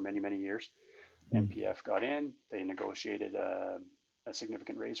country for many, many years. Mm. NPF got in, they negotiated a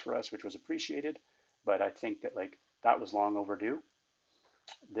significant raise for us, which was appreciated. But I think that like that was long overdue.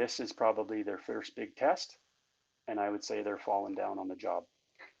 This is probably their first big test, and I would say they're falling down on the job.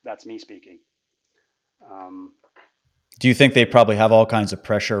 That's me speaking. Um, Do you think they probably have all kinds of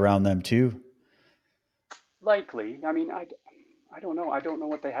pressure around them too? Likely, I mean, I don't know. I don't know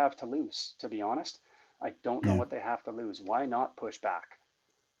what they have to lose, to be honest. I don't know Yeah. what they have to lose. Why not push back?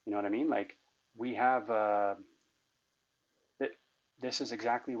 You know what I mean? Like we have that. This is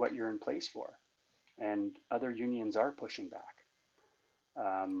exactly what you're in place for, and other unions are pushing back.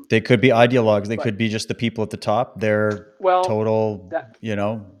 Um, They could be ideologues. They but could be just the people at the top. They're well, total, that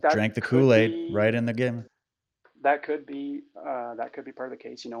that drank the could Kool-Aid right be in the game. that could be part of the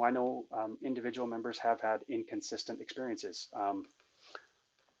case. You know, I know individual members have had inconsistent experiences.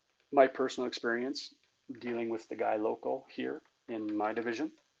 My personal experience dealing with the guy local here in my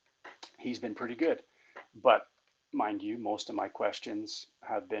division, he's been pretty good. But mind you, most of my questions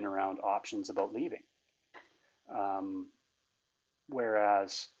have been around options about leaving. Um,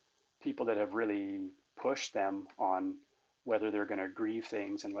 Whereas people that have really pushed them on whether they're going to grieve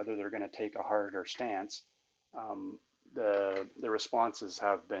things and whether they're going to take a harder stance, um, the responses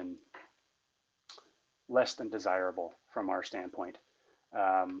have been less than desirable from our standpoint.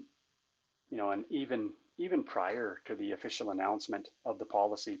 Um, you know, and even prior to the official announcement of the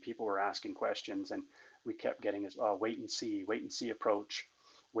policy, people were asking questions, and we kept getting this wait and see approach,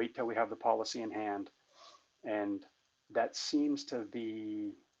 wait till we have the policy in hand, and that seems to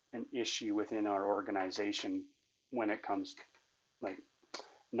be an issue within our organization when it comes like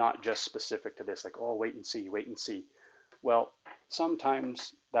not just specific to this, like oh wait and see. Well,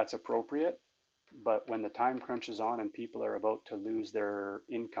 sometimes that's appropriate, but when the time crunch is on and people are about to lose their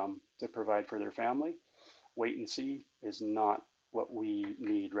income to provide for their family, wait and see is not what we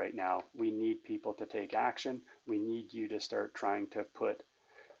need right now. We need people to take action. We need you to start trying to put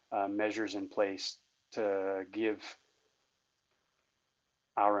measures in place to give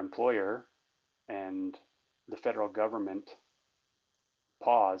our employer and the federal government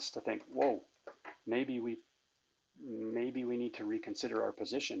pause to think, whoa, maybe we maybe we need to reconsider our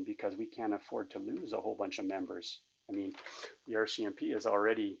position because we can't afford to lose a whole bunch of members. I mean, the RCMP is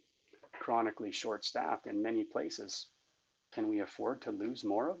already chronically short-staffed in many places. Can we afford to lose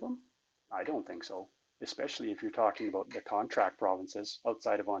more of them? I don't think so, especially if you're talking about the contract provinces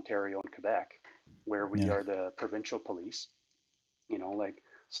outside of Ontario and Quebec, where we Yeah. are the provincial police. You know, like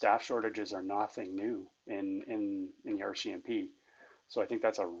staff shortages are nothing new in the RCMP. So I think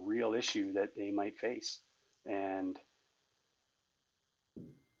that's a real issue that they might face. And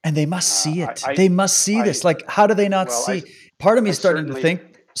And they must uh, see I, it. I, They must see I, this. Like, how do they not well, see? Part of me I is starting to certainly,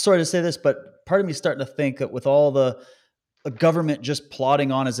 think, sorry to say this, but part of me is starting to think that with all the government just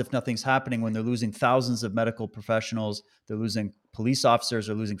plodding on as if nothing's happening when they're losing thousands of medical professionals, they're losing police officers,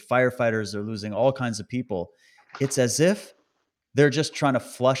 they're losing firefighters, they're losing all kinds of people. It's as if they're just trying to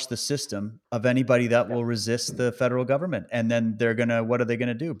flush the system of anybody that yeah, will resist the federal government. And then they're gonna, what are they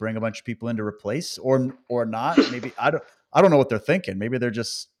gonna do? Bring a bunch of people in to replace or not? Maybe I don't know what they're thinking. Maybe they're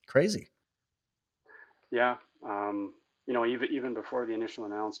just crazy. yeah. Um, you know, even before the initial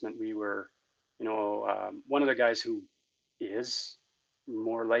announcement, we were, one of the guys who is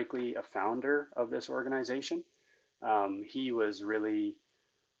more likely a founder of this organization. He was really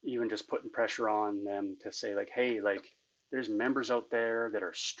even just putting pressure on them to say like, hey, like there's members out there that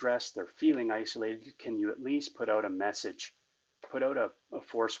are stressed, they're feeling isolated. Can you at least put out a message, put out a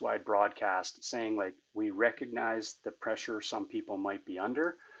force-wide broadcast saying like, we recognize the pressure some people might be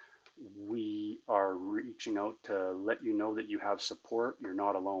under. We are reaching out to let you know that you have support, you're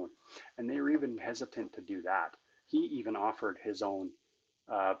not alone. And they were even hesitant to do that. He even offered his own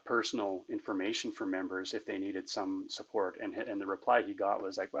personal information for members if they needed some support. And the reply he got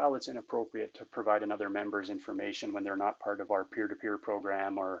was like, well, it's inappropriate to provide another member's information when they're not part of our peer-to-peer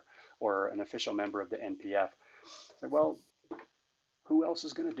program or an official member of the NPF. So, well, who else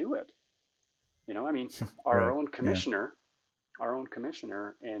is going to do it? You know, I mean, our Right. own Yeah. commissioner, our own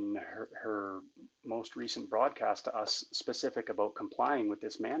commissioner in her most recent broadcast to us specific about complying with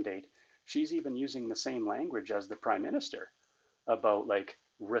this mandate, she's even using the same language as the prime minister about like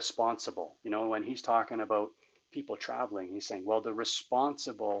responsible. You know, when he's talking about people traveling, he's saying, well, the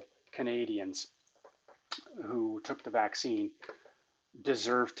responsible Canadians who took the vaccine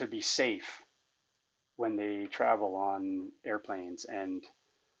deserve to be safe when they travel on airplanes and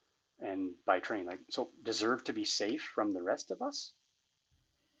by train. Like, so deserve to be safe from the rest of us?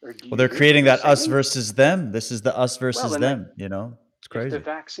 Or do Well, you they're hear what creating you're that us saying? versus them. This is the us Well, versus and like them, you know? It's if the crazy.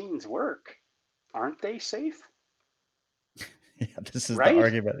 vaccines work, aren't they safe? Yeah, this is the Right?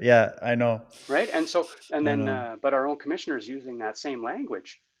 argument. Yeah, I know. Right. And so, and I then, know. but our own commissioner is using that same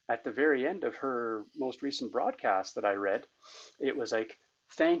language at the very end of her most recent broadcast that I read. It was like,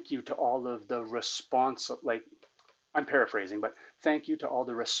 thank you to all of the like, I'm paraphrasing, but thank you to all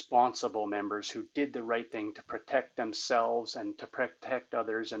the responsible members who did the right thing to protect themselves and to protect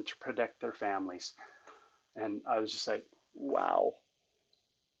others and to protect their families. And I was just like, wow,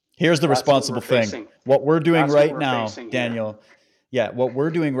 Here's the that's what we're responsible thing. facing. What we're doing That's what right we're now, facing here. Daniel. Yeah, what we're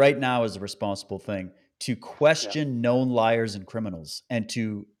doing right now is the responsible thing, to Yeah. question known liars and criminals and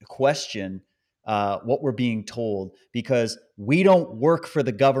to question what we're being told, because we don't work for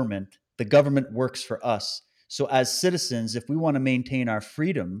the government works for us. So, as citizens, if we want to maintain our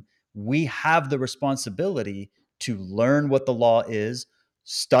freedom, we have the responsibility to learn what the law is,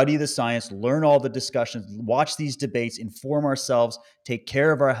 study the science, learn all the discussions, watch these debates, inform ourselves, take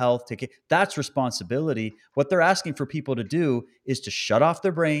care of our health. That's responsibility. What they're asking for people to do is to shut off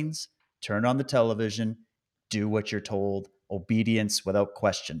their brains, turn on the television, do what you're told, obedience without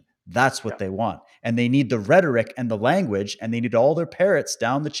question. That's what Yeah. they want. And they need the rhetoric and the language, and they need all their parrots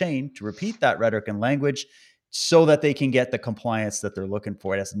down the chain to repeat that rhetoric and language so that they can get the compliance that they're looking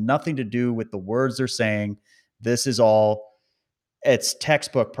for. It has nothing to do with the words they're saying. This is all, it's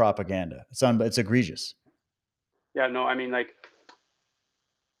textbook propaganda. It's egregious. Yeah. No, I mean, like,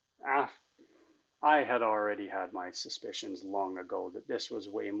 ah, I had already had my suspicions long ago that this was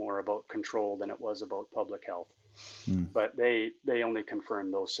way more about control than it was about public health. Hmm. But they only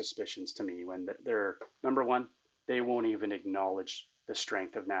confirmed those suspicions to me when they're, number one, they won't even acknowledge the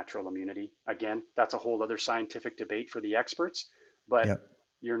strength of natural immunity. Again, that's a whole other scientific debate for the experts, but Yep.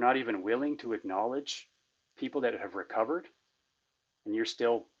 you're not even willing to acknowledge people that have recovered, and you're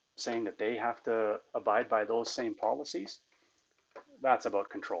still saying that they have to abide by those same policies. That's about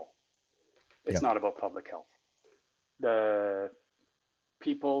control. It's Yep. not about public health. The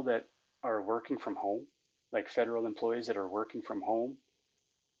people that are working from home, like federal employees that are working from home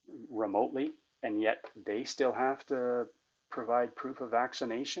remotely, and yet they still have to provide proof of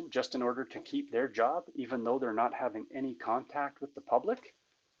vaccination just in order to keep their job, even though they're not having any contact with the public.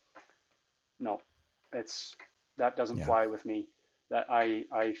 No, it's that doesn't Yeah. fly with me. That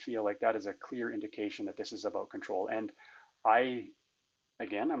I feel like that is a clear indication that this is about control. And I,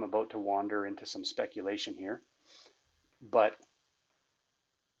 again, I'm about to wander into some speculation here, but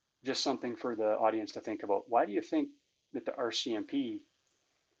just something for the audience to think about. Why do you think that the RCMP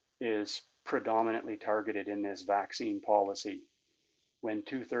is predominantly targeted in this vaccine policy when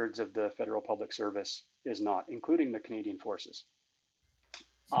 2/3 of the federal public service is not, including the Canadian Forces?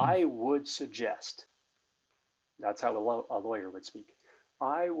 I would suggest, that's how a lawyer would speak.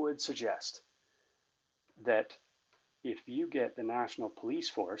 I would suggest that if you get the National Police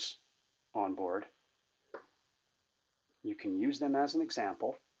Force on board, you can use them as an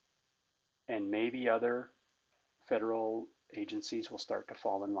example, and maybe other federal agencies will start to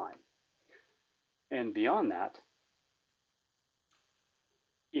fall in line. And beyond that,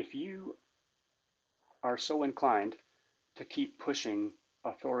 if you are so inclined to keep pushing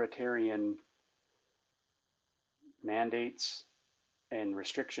authoritarian mandates and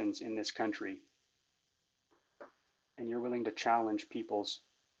restrictions in this country, and you're willing to challenge people's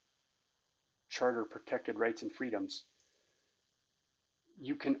charter protected rights and freedoms,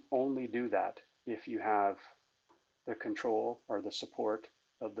 you can only do that if you have the control or the support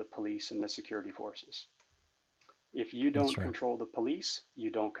of the police and the security forces. If you don't That's right. control the police, you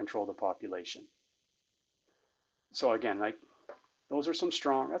don't control the population. So again, like, those are some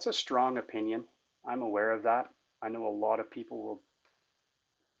strong, that's a strong opinion. I'm aware of that. I know a lot of people will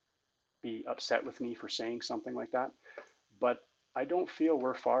be upset with me for saying something like that, but I don't feel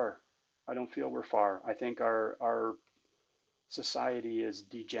we're far. I don't feel we're far. I think our society is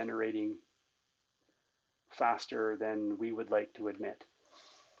degenerating faster than we would like to admit.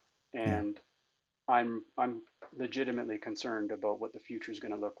 Yeah. And I'm legitimately concerned about what the future is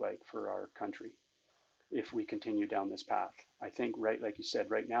going to look like for our country if we continue down this path. I think, right, like you said,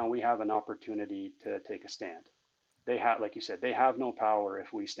 right now we have an opportunity to take a stand. They have, like you said, they have no power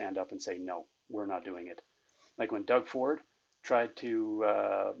if we stand up and say no, we're not doing it. Like when Doug Ford tried to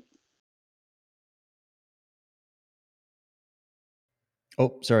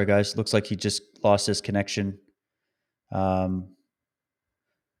Oh, sorry, guys. Looks like he just lost his connection. Um,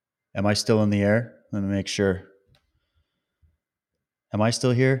 am I still in the air? Let me make sure. Am I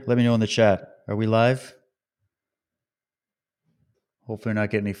still here? Let me know in the chat. Are we live? Hopefully, not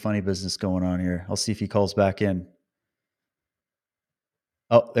getting any funny business going on here. I'll see if he calls back in.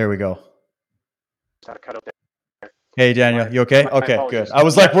 Oh, there we go. cut out there. Hey, Daniel, you okay? My Okay, good. apologies. I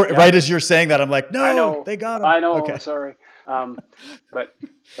was like, Yeah, yeah. right as you're saying that, I'm like, I no, know. they got him. I know. Okay. Sorry. Um, but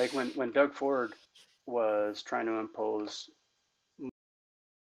like when Doug Ford was trying to impose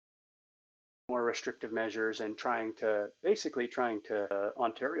more restrictive measures and trying to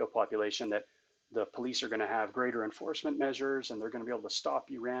Ontario population that the police are going to have greater enforcement measures and they're going to be able to stop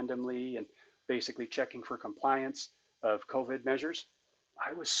you randomly and basically checking for compliance of COVID measures.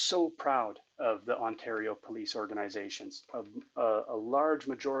 I was so proud of the Ontario police organizations. A large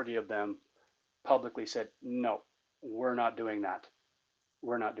majority of them publicly said, no, we're not doing that.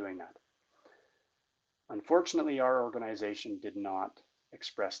 We're not doing that. Unfortunately, our organization did not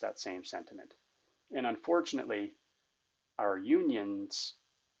express that same sentiment. And unfortunately, our union's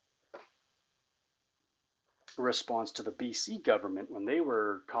response to the BC government when they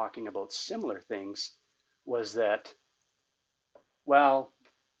were talking about similar things was that, well,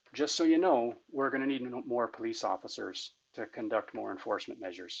 just so you know, we're going to need more police officers to conduct more enforcement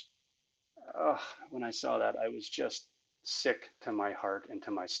measures. When I saw that, I was just sick to my heart and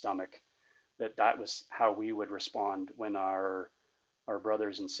to my stomach that that was how we would respond when our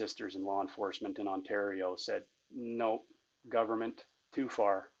brothers and sisters in law enforcement in Ontario said, no, government, too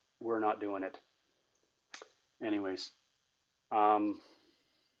far. We're not doing it. Anyways, um,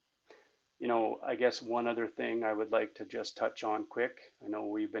 I guess one other thing I would like to just touch on quick. I know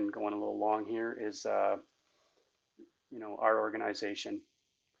we've been going a little long here. Is our organization.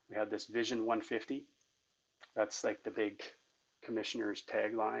 We had this Vision 150. That's like the big commissioner's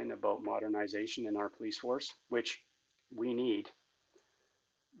tagline about modernization in our police force, which we need,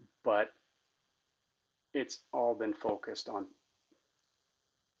 but it's all been focused on,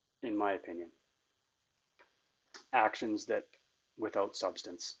 in my opinion, actions that without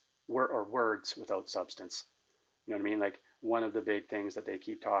substance, or words without substance. You know what I mean? Like one of the big things that they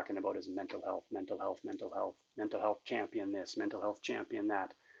keep talking about is mental health, mental health, mental health, mental health champion this, mental health champion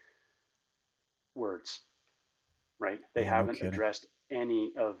that. Words, right? They Yeah, no haven't kidding. addressed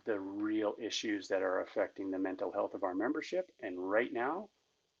any of the real issues that are affecting the mental health of our membership. And right now,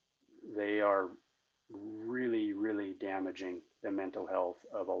 they are really, really damaging the mental health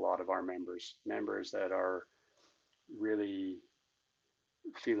of a lot of our members that are really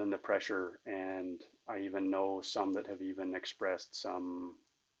feeling the pressure. And I even know some that have even expressed some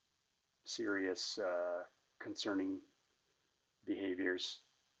serious concerning behaviors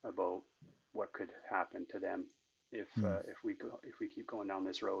about what could happen to them Hmm. if we keep going down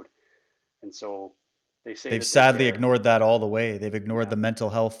this road. And so they say They've that they sadly care. ignored that all the way. They've ignored Yeah, the mental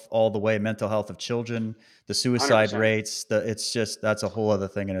health all the way, mental health of children, the suicide 100%. rates. It's just, that's a whole other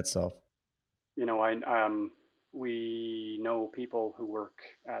thing in itself. I we know people who work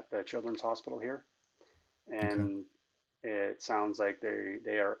at the Children's Hospital here, Okay. and it sounds like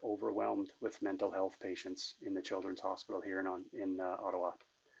they are overwhelmed with mental health patients in the Children's Hospital here in Ottawa.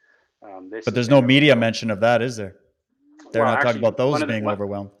 This But has there's been no a media real mention of that, is there? They're well. not talking Actually, about those being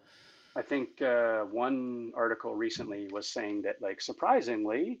overwhelmed. I think one article recently was saying that, like,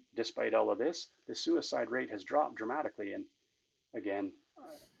 surprisingly, despite all of this, the suicide rate has dropped dramatically. And again,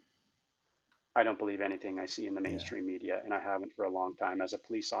 I don't believe anything I see in the Yeah. mainstream media, and I haven't for a long time. As a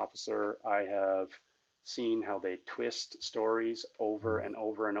police officer, I have seen how they twist stories over Mm. and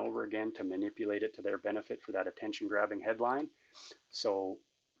over and over again to manipulate it to their benefit for that attention grabbing headline. So,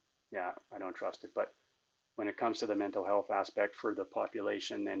 yeah, I don't trust it. But when it comes to the mental health aspect for the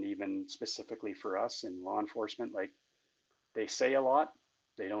population and even specifically for us in law enforcement, like they say a lot,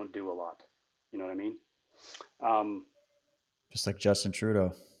 they don't do a lot. You know what I mean? Um, Just like Justin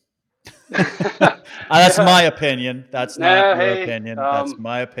Trudeau. That's yeah. my opinion. That's not Nah, your hey, opinion. That's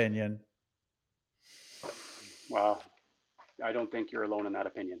my opinion. well, I don't think you're alone in that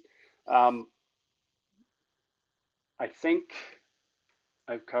opinion. Um, I think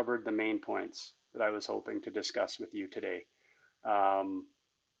I've covered the main points that I was hoping to discuss with you today. Um,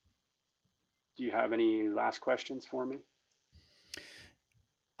 do you have any last questions for me?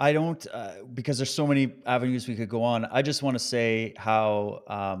 I don't, because there's so many avenues we could go on. I just want to say how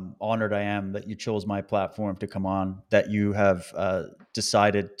honored I am that you chose my platform to come on, that you have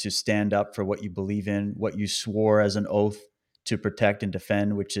decided to stand up for what you believe in, what you swore as an oath to protect and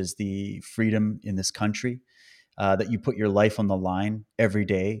defend, which is the freedom in this country. That you put your life on the line every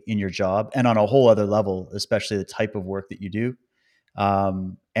day in your job and on a whole other level, especially the type of work that you do,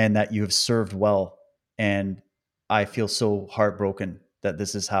 and that you have served well. And I feel so heartbroken that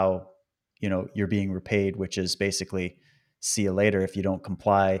this is how you're being repaid, which is basically see you later if you don't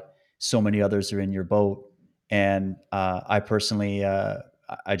comply. So many others are in your boat, and I personally,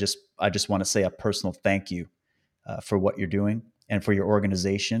 I just want to say a personal thank you for what you're doing and for your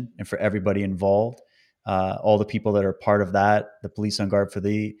organization and for everybody involved. all the people that are part of that, the police on guard for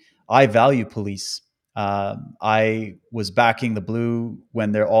the. I value police. I was backing the blue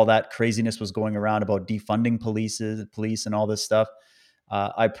when all that craziness was going around about defunding police, and all this stuff.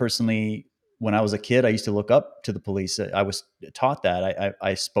 I personally, when I was a kid, I used to look up to the police. I was taught that.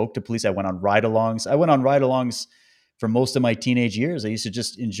 I spoke to police. I went on ride-alongs. I went on ride-alongs for most of my teenage years. I used to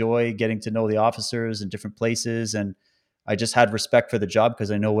just enjoy getting to know the officers in different places, and I just had respect for the job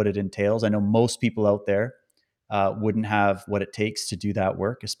because I know what it entails. I know most people out there wouldn't have what it takes to do that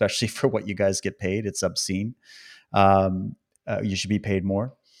work, especially for what you guys get paid. It's obscene. You should be paid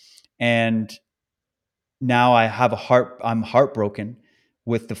more. And now I'm heartbroken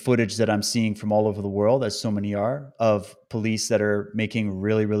with the footage that I'm seeing from all over the world, as so many are, of police that are making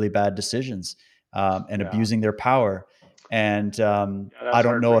really, really bad decisions and Yeah, abusing their power. And yeah, I that's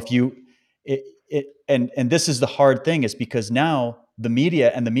don't know if heartbreaking. and this is the hard thing, is because now the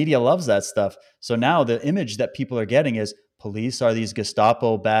media loves that stuff. So now the image that people are getting is police are these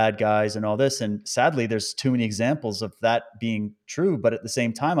Gestapo bad guys and all this. And sadly, there's too many examples of that being true. But at the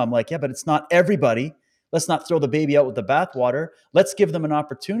same time, I'm like, yeah, but it's not everybody. Let's not throw the baby out with the bathwater. Let's give them an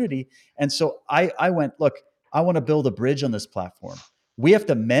opportunity. And so I went, look, I want to build a bridge on this platform. We have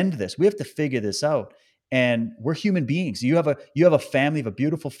to mend this. We have to figure this out. And we're human beings. You have a family, you have a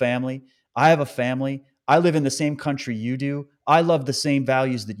beautiful family. I have a family. I live in the same country you do. I love the same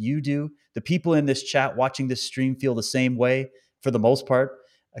values that you do. The people in this chat watching this stream feel the same way for the most part,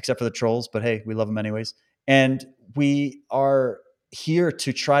 except for the trolls, but hey, we love them anyways. And we are here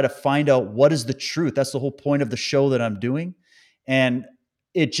to try to find out what is the truth. That's the whole point of the show that I'm doing. And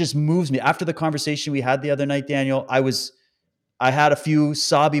it just moves me. After the conversation we had the other night, Daniel, I had a few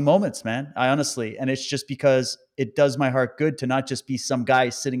sobby moments, man. I honestly, and it's just because it does my heart good to not just be some guy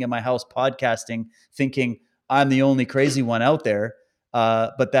sitting in my house podcasting, thinking I'm the only crazy one out there,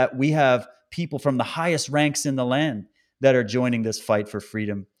 but that we have people from the highest ranks in the land that are joining this fight for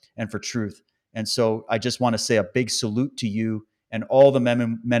freedom and for truth. And so I just want to say a big salute to you and all the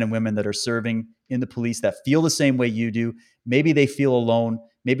men and women that are serving in the police that feel the same way you do. Maybe they feel alone.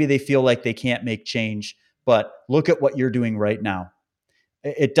 Maybe they feel like they can't make change, but look at what you're doing right now.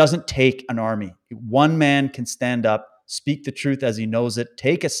 It doesn't take an army. One man can stand up, speak the truth as he knows it,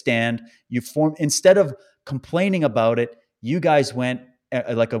 take a stand. You form, instead of complaining about it, you guys went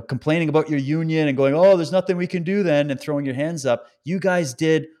complaining about your union and going, "Oh, there's nothing we can do then," and throwing your hands up. You guys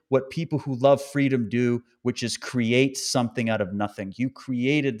did what people who love freedom do, which is create something out of nothing. You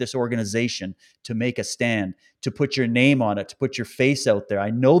created this organization to make a stand, to put your name on it, to put your face out there. I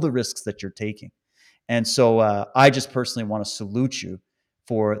know the risks that you're taking. And so I just personally want to salute you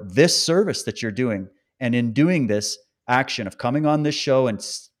for this service that you're doing. And in doing this action of coming on this show and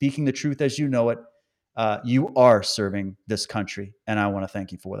speaking the truth as you know it, you are serving this country. And I want to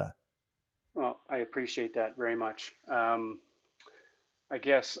thank you for that. Well, I appreciate that very much. I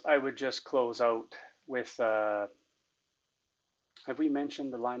guess I would just close out with have we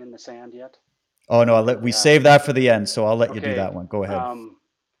mentioned the line in the sand yet? Oh, I no, don't think we we have. saved that for the end. So I'll let you do Okay. that one. Go ahead.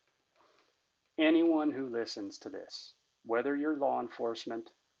 Anyone who listens to this, whether you're law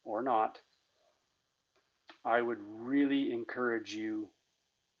enforcement or not, I would really encourage you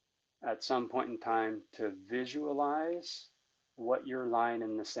at some point in time to visualize what your line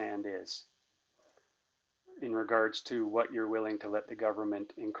in the sand is in regards to what you're willing to let the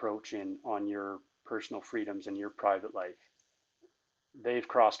government encroach in on your personal freedoms and your private life. They've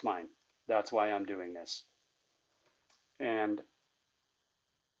crossed mine. That's why I'm doing this. And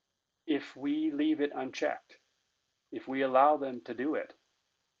if we leave it unchecked, if we allow them to do it,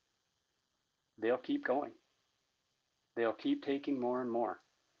 they'll keep going. They'll keep taking more and more.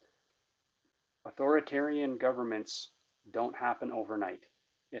 Authoritarian governments don't happen overnight.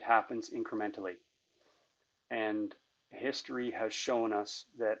 It happens incrementally. And history has shown us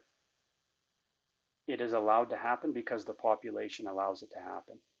that it is allowed to happen because the population allows it to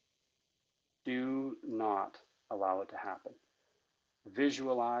happen. Do not allow it to happen.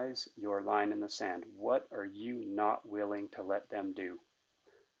 Visualize your line in the sand. What are you not willing to let them do?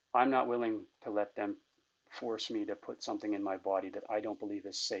 I'm not willing to let them force me to put something in my body that I don't believe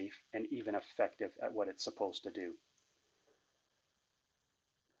is safe and even effective at what it's supposed to do.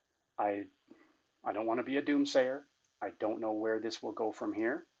 I I don't want to be a doomsayer. I don't know where this will go from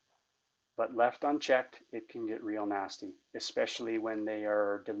here, but left unchecked, it can get real nasty, especially when they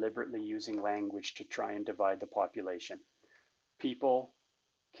are deliberately using language to try and divide the population. People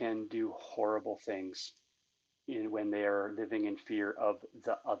can do horrible things when they are living in fear of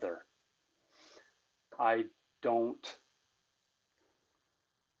the other. I don't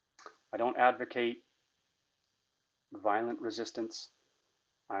I don't advocate violent resistance.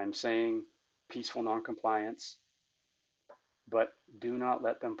 I'm saying peaceful noncompliance, but do not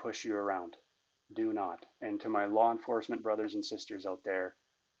let them push you around. Do not. And to my law enforcement brothers and sisters out there,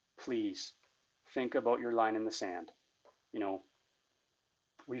 please think about your line in the sand. You know,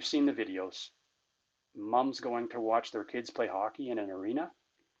 we've seen the videos. Mums going to watch their kids play hockey in an arena.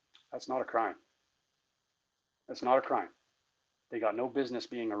 That's not a crime. That's not a crime. They got no business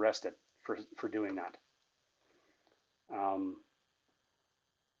being arrested for doing that. Um,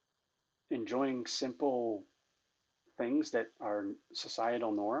 Enjoying simple things that are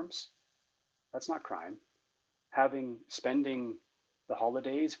societal norms, that's not crime. Spending the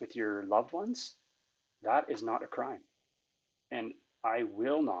holidays with your loved ones, that is not a crime. And I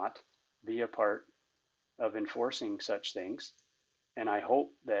will not be a part of enforcing such things. And I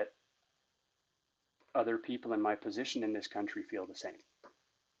hope that other people in my position in this country feel the same.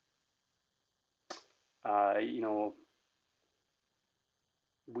 You know,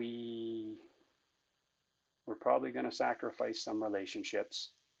 we're probably going to sacrifice some relationships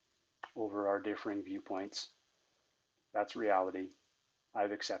over our differing viewpoints. That's reality.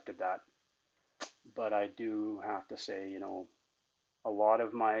 I've accepted that. But I do have to say, you know, a lot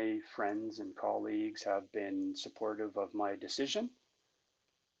of my friends and colleagues have been supportive of my decision,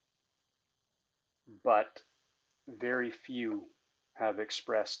 but very few have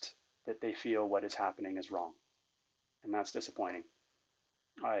expressed that they feel what is happening is wrong. And that's disappointing.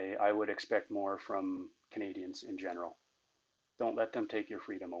 I would expect more from Canadians in general. Don't let them take your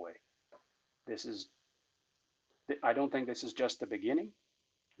freedom away. This is, I don't think this is just the beginning,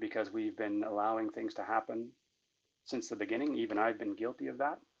 because we've been allowing things to happen since the beginning. Even I've been guilty of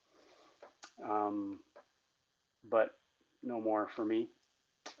that. Um, but no more for me.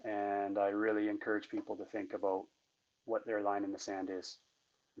 And I really encourage people to think about what their line in the sand is.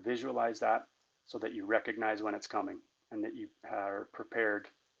 Visualize that so that you recognize when it's coming and that you are prepared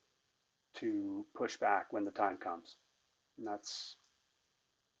to push back when the time comes. And that's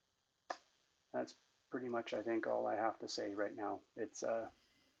pretty much, I think, all I have to say right now. It's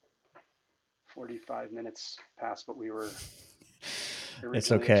 45 minutes past what we were It's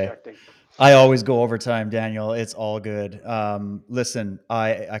originally okay. expecting. I always go overtime, Daniel. It's all good. Listen,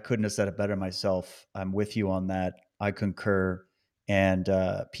 I couldn't have said it better myself. I'm with you on that. I concur. And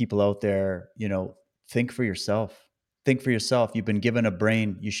people out there, you know, think for yourself. Think for yourself. You've been given a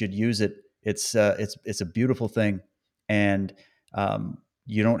brain. You should use it. It's a beautiful thing, and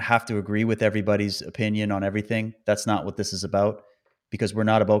you don't have to agree with everybody's opinion on everything. That's not what this is about. Because we're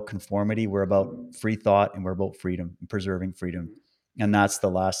not about conformity. We're about free thought, and we're about freedom and preserving freedom. And that's the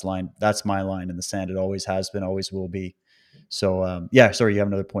last line. That's my line in the sand. It always has been, always will be. So yeah, sorry, you have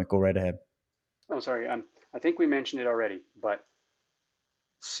another point. Go right ahead. Oh, sorry. I think we mentioned it already, but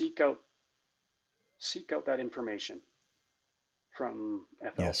seek out that information from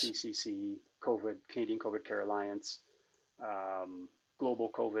Yes. FLCCC, COVID, Canadian COVID Care Alliance,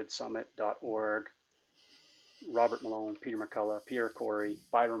 globalcovidsummit.org, Robert Malone, Peter McCullough, Pierre Corey,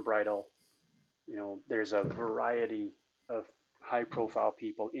 Byron Bridle. You know, there's a variety of high profile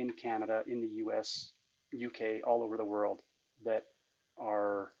people in Canada, in the US, UK, all over the world that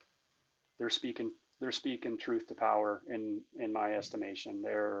are they're speaking truth to power in my estimation.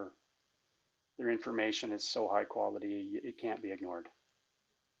 Their information is so high quality it can't be ignored.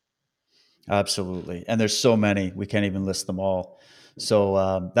 Absolutely. And there's so many, we can't even list them all.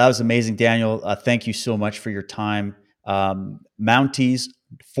 So that was amazing, Daniel. Thank you so much for your time. Mounties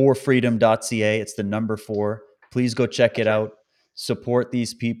for freedom.ca. It's the number 4. Please go check it That's right. out. Support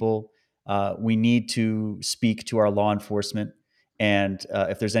these people. We need to speak to our law enforcement. And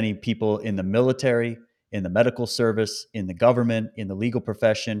if there's any people in the military, in the medical service, in the government, in the legal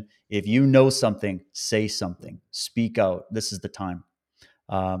profession, if you know something, say something, speak out. This is the time.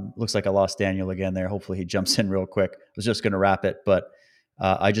 Looks like I lost Daniel again there. Hopefully he jumps in real quick. I was just going to wrap it, but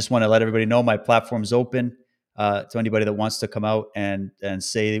I just want to let everybody know my platform's open to anybody that wants to come out and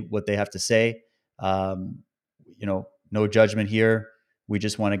say what they have to say. You know, no judgment here. We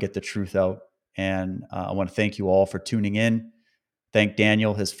just want to get the truth out. And I want to thank you all for tuning in. Thank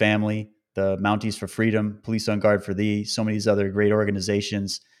Daniel, his family, the Mounties for Freedom, Police on Guard for Thee, so many of these other great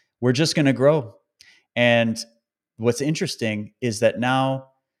organizations. We're just going to grow. And what's interesting is that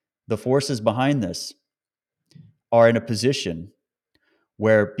now the forces behind this are in a position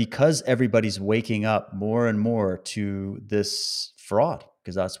where, because everybody's waking up more and more to this fraud,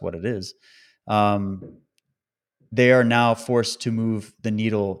 because that's what it is, they are now forced to move the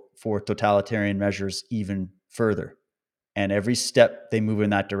needle for totalitarian measures even further. And every step they move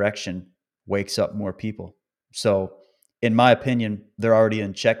in that direction wakes up more people. So, in my opinion, they're already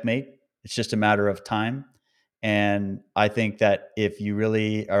in checkmate. It's just a matter of time. And I think that if you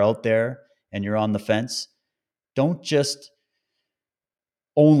really are out there and you're on the fence, don't just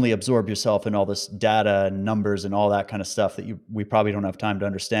only absorb yourself in all this data and numbers and all that kind of stuff that we probably don't have time to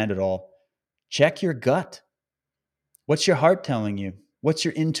understand it all. Check your gut. What's your heart telling you? What's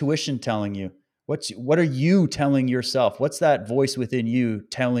your intuition telling you? What are you telling yourself? What's that voice within you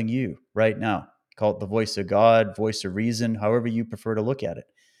telling you right now? Call it the voice of God, voice of reason, however you prefer to look at it.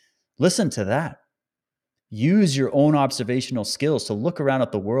 Listen to that. Use your own observational skills to look around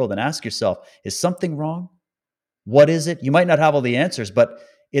at the world and ask yourself, is something wrong? What is it? You might not have all the answers, but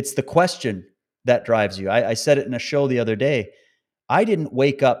it's the question that drives you. I said it in a show the other day. I didn't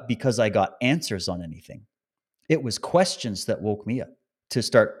wake up because I got answers on anything. It was questions that woke me up to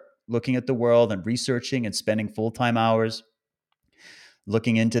start looking at the world and researching and spending full-time hours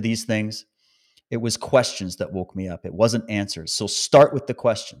looking into these things. It was questions that woke me up. It wasn't answers. So start with the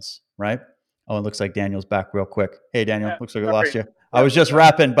questions, right? Oh, it looks like Daniel's back real quick. Hey, Daniel, Yeah, looks like we lost sorry. you. I Yeah, was just yeah,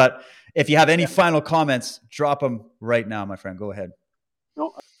 wrapping, but if you have any yeah. final comments, drop them right now, my friend. Go ahead.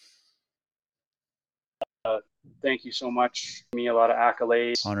 No, thank you so much. Me a lot of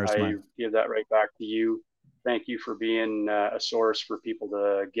accolades. Honor is I mine. give that right back to you. Thank you for being a source for people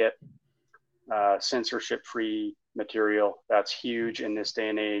to get censorship-free material. That's huge in this day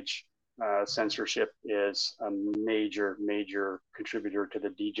and age. Censorship is a major, major contributor to the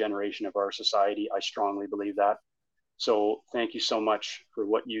degeneration of our society. I strongly believe that. So thank you so much for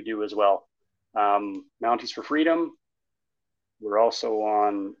what you do as well. Mounties for Freedom. We're also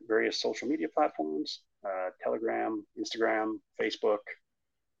on various social media platforms, Telegram, Instagram, Facebook,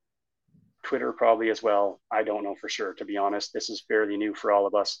 Twitter probably as well. I don't know for sure, to be honest. This is fairly new for all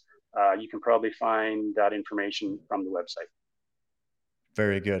of us. You can probably find that information from the website.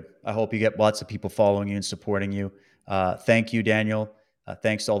 Very good. I hope you get lots of people following you and supporting you. Thank you, Daniel.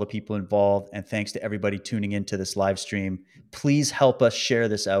 Thanks to all the people involved, and thanks to everybody tuning into this live stream. Please help us share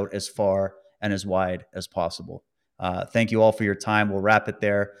this out as far and as wide as possible. Thank you all for your time. We'll wrap it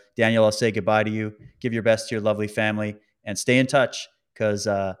there. Daniel, I'll say goodbye to you. Give your best to your lovely family and stay in touch because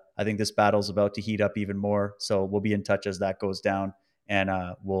I think this battle's about to heat up even more. So we'll be in touch as that goes down, and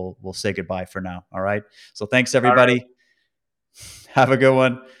we'll say goodbye for now. All right. So thanks, All right. everybody. Have a good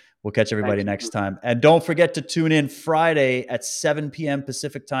one. We'll catch everybody Thanks. next time. And don't forget to tune in Friday at 7 p.m.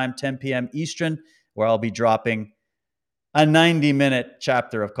 Pacific time, 10 p.m. Eastern, where I'll be dropping a 90-minute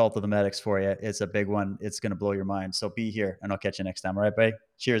chapter of Cult of the Medics for you. It's a big one. It's going to blow your mind. So be here, and I'll catch you next time. All right, buddy?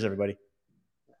 Cheers, everybody.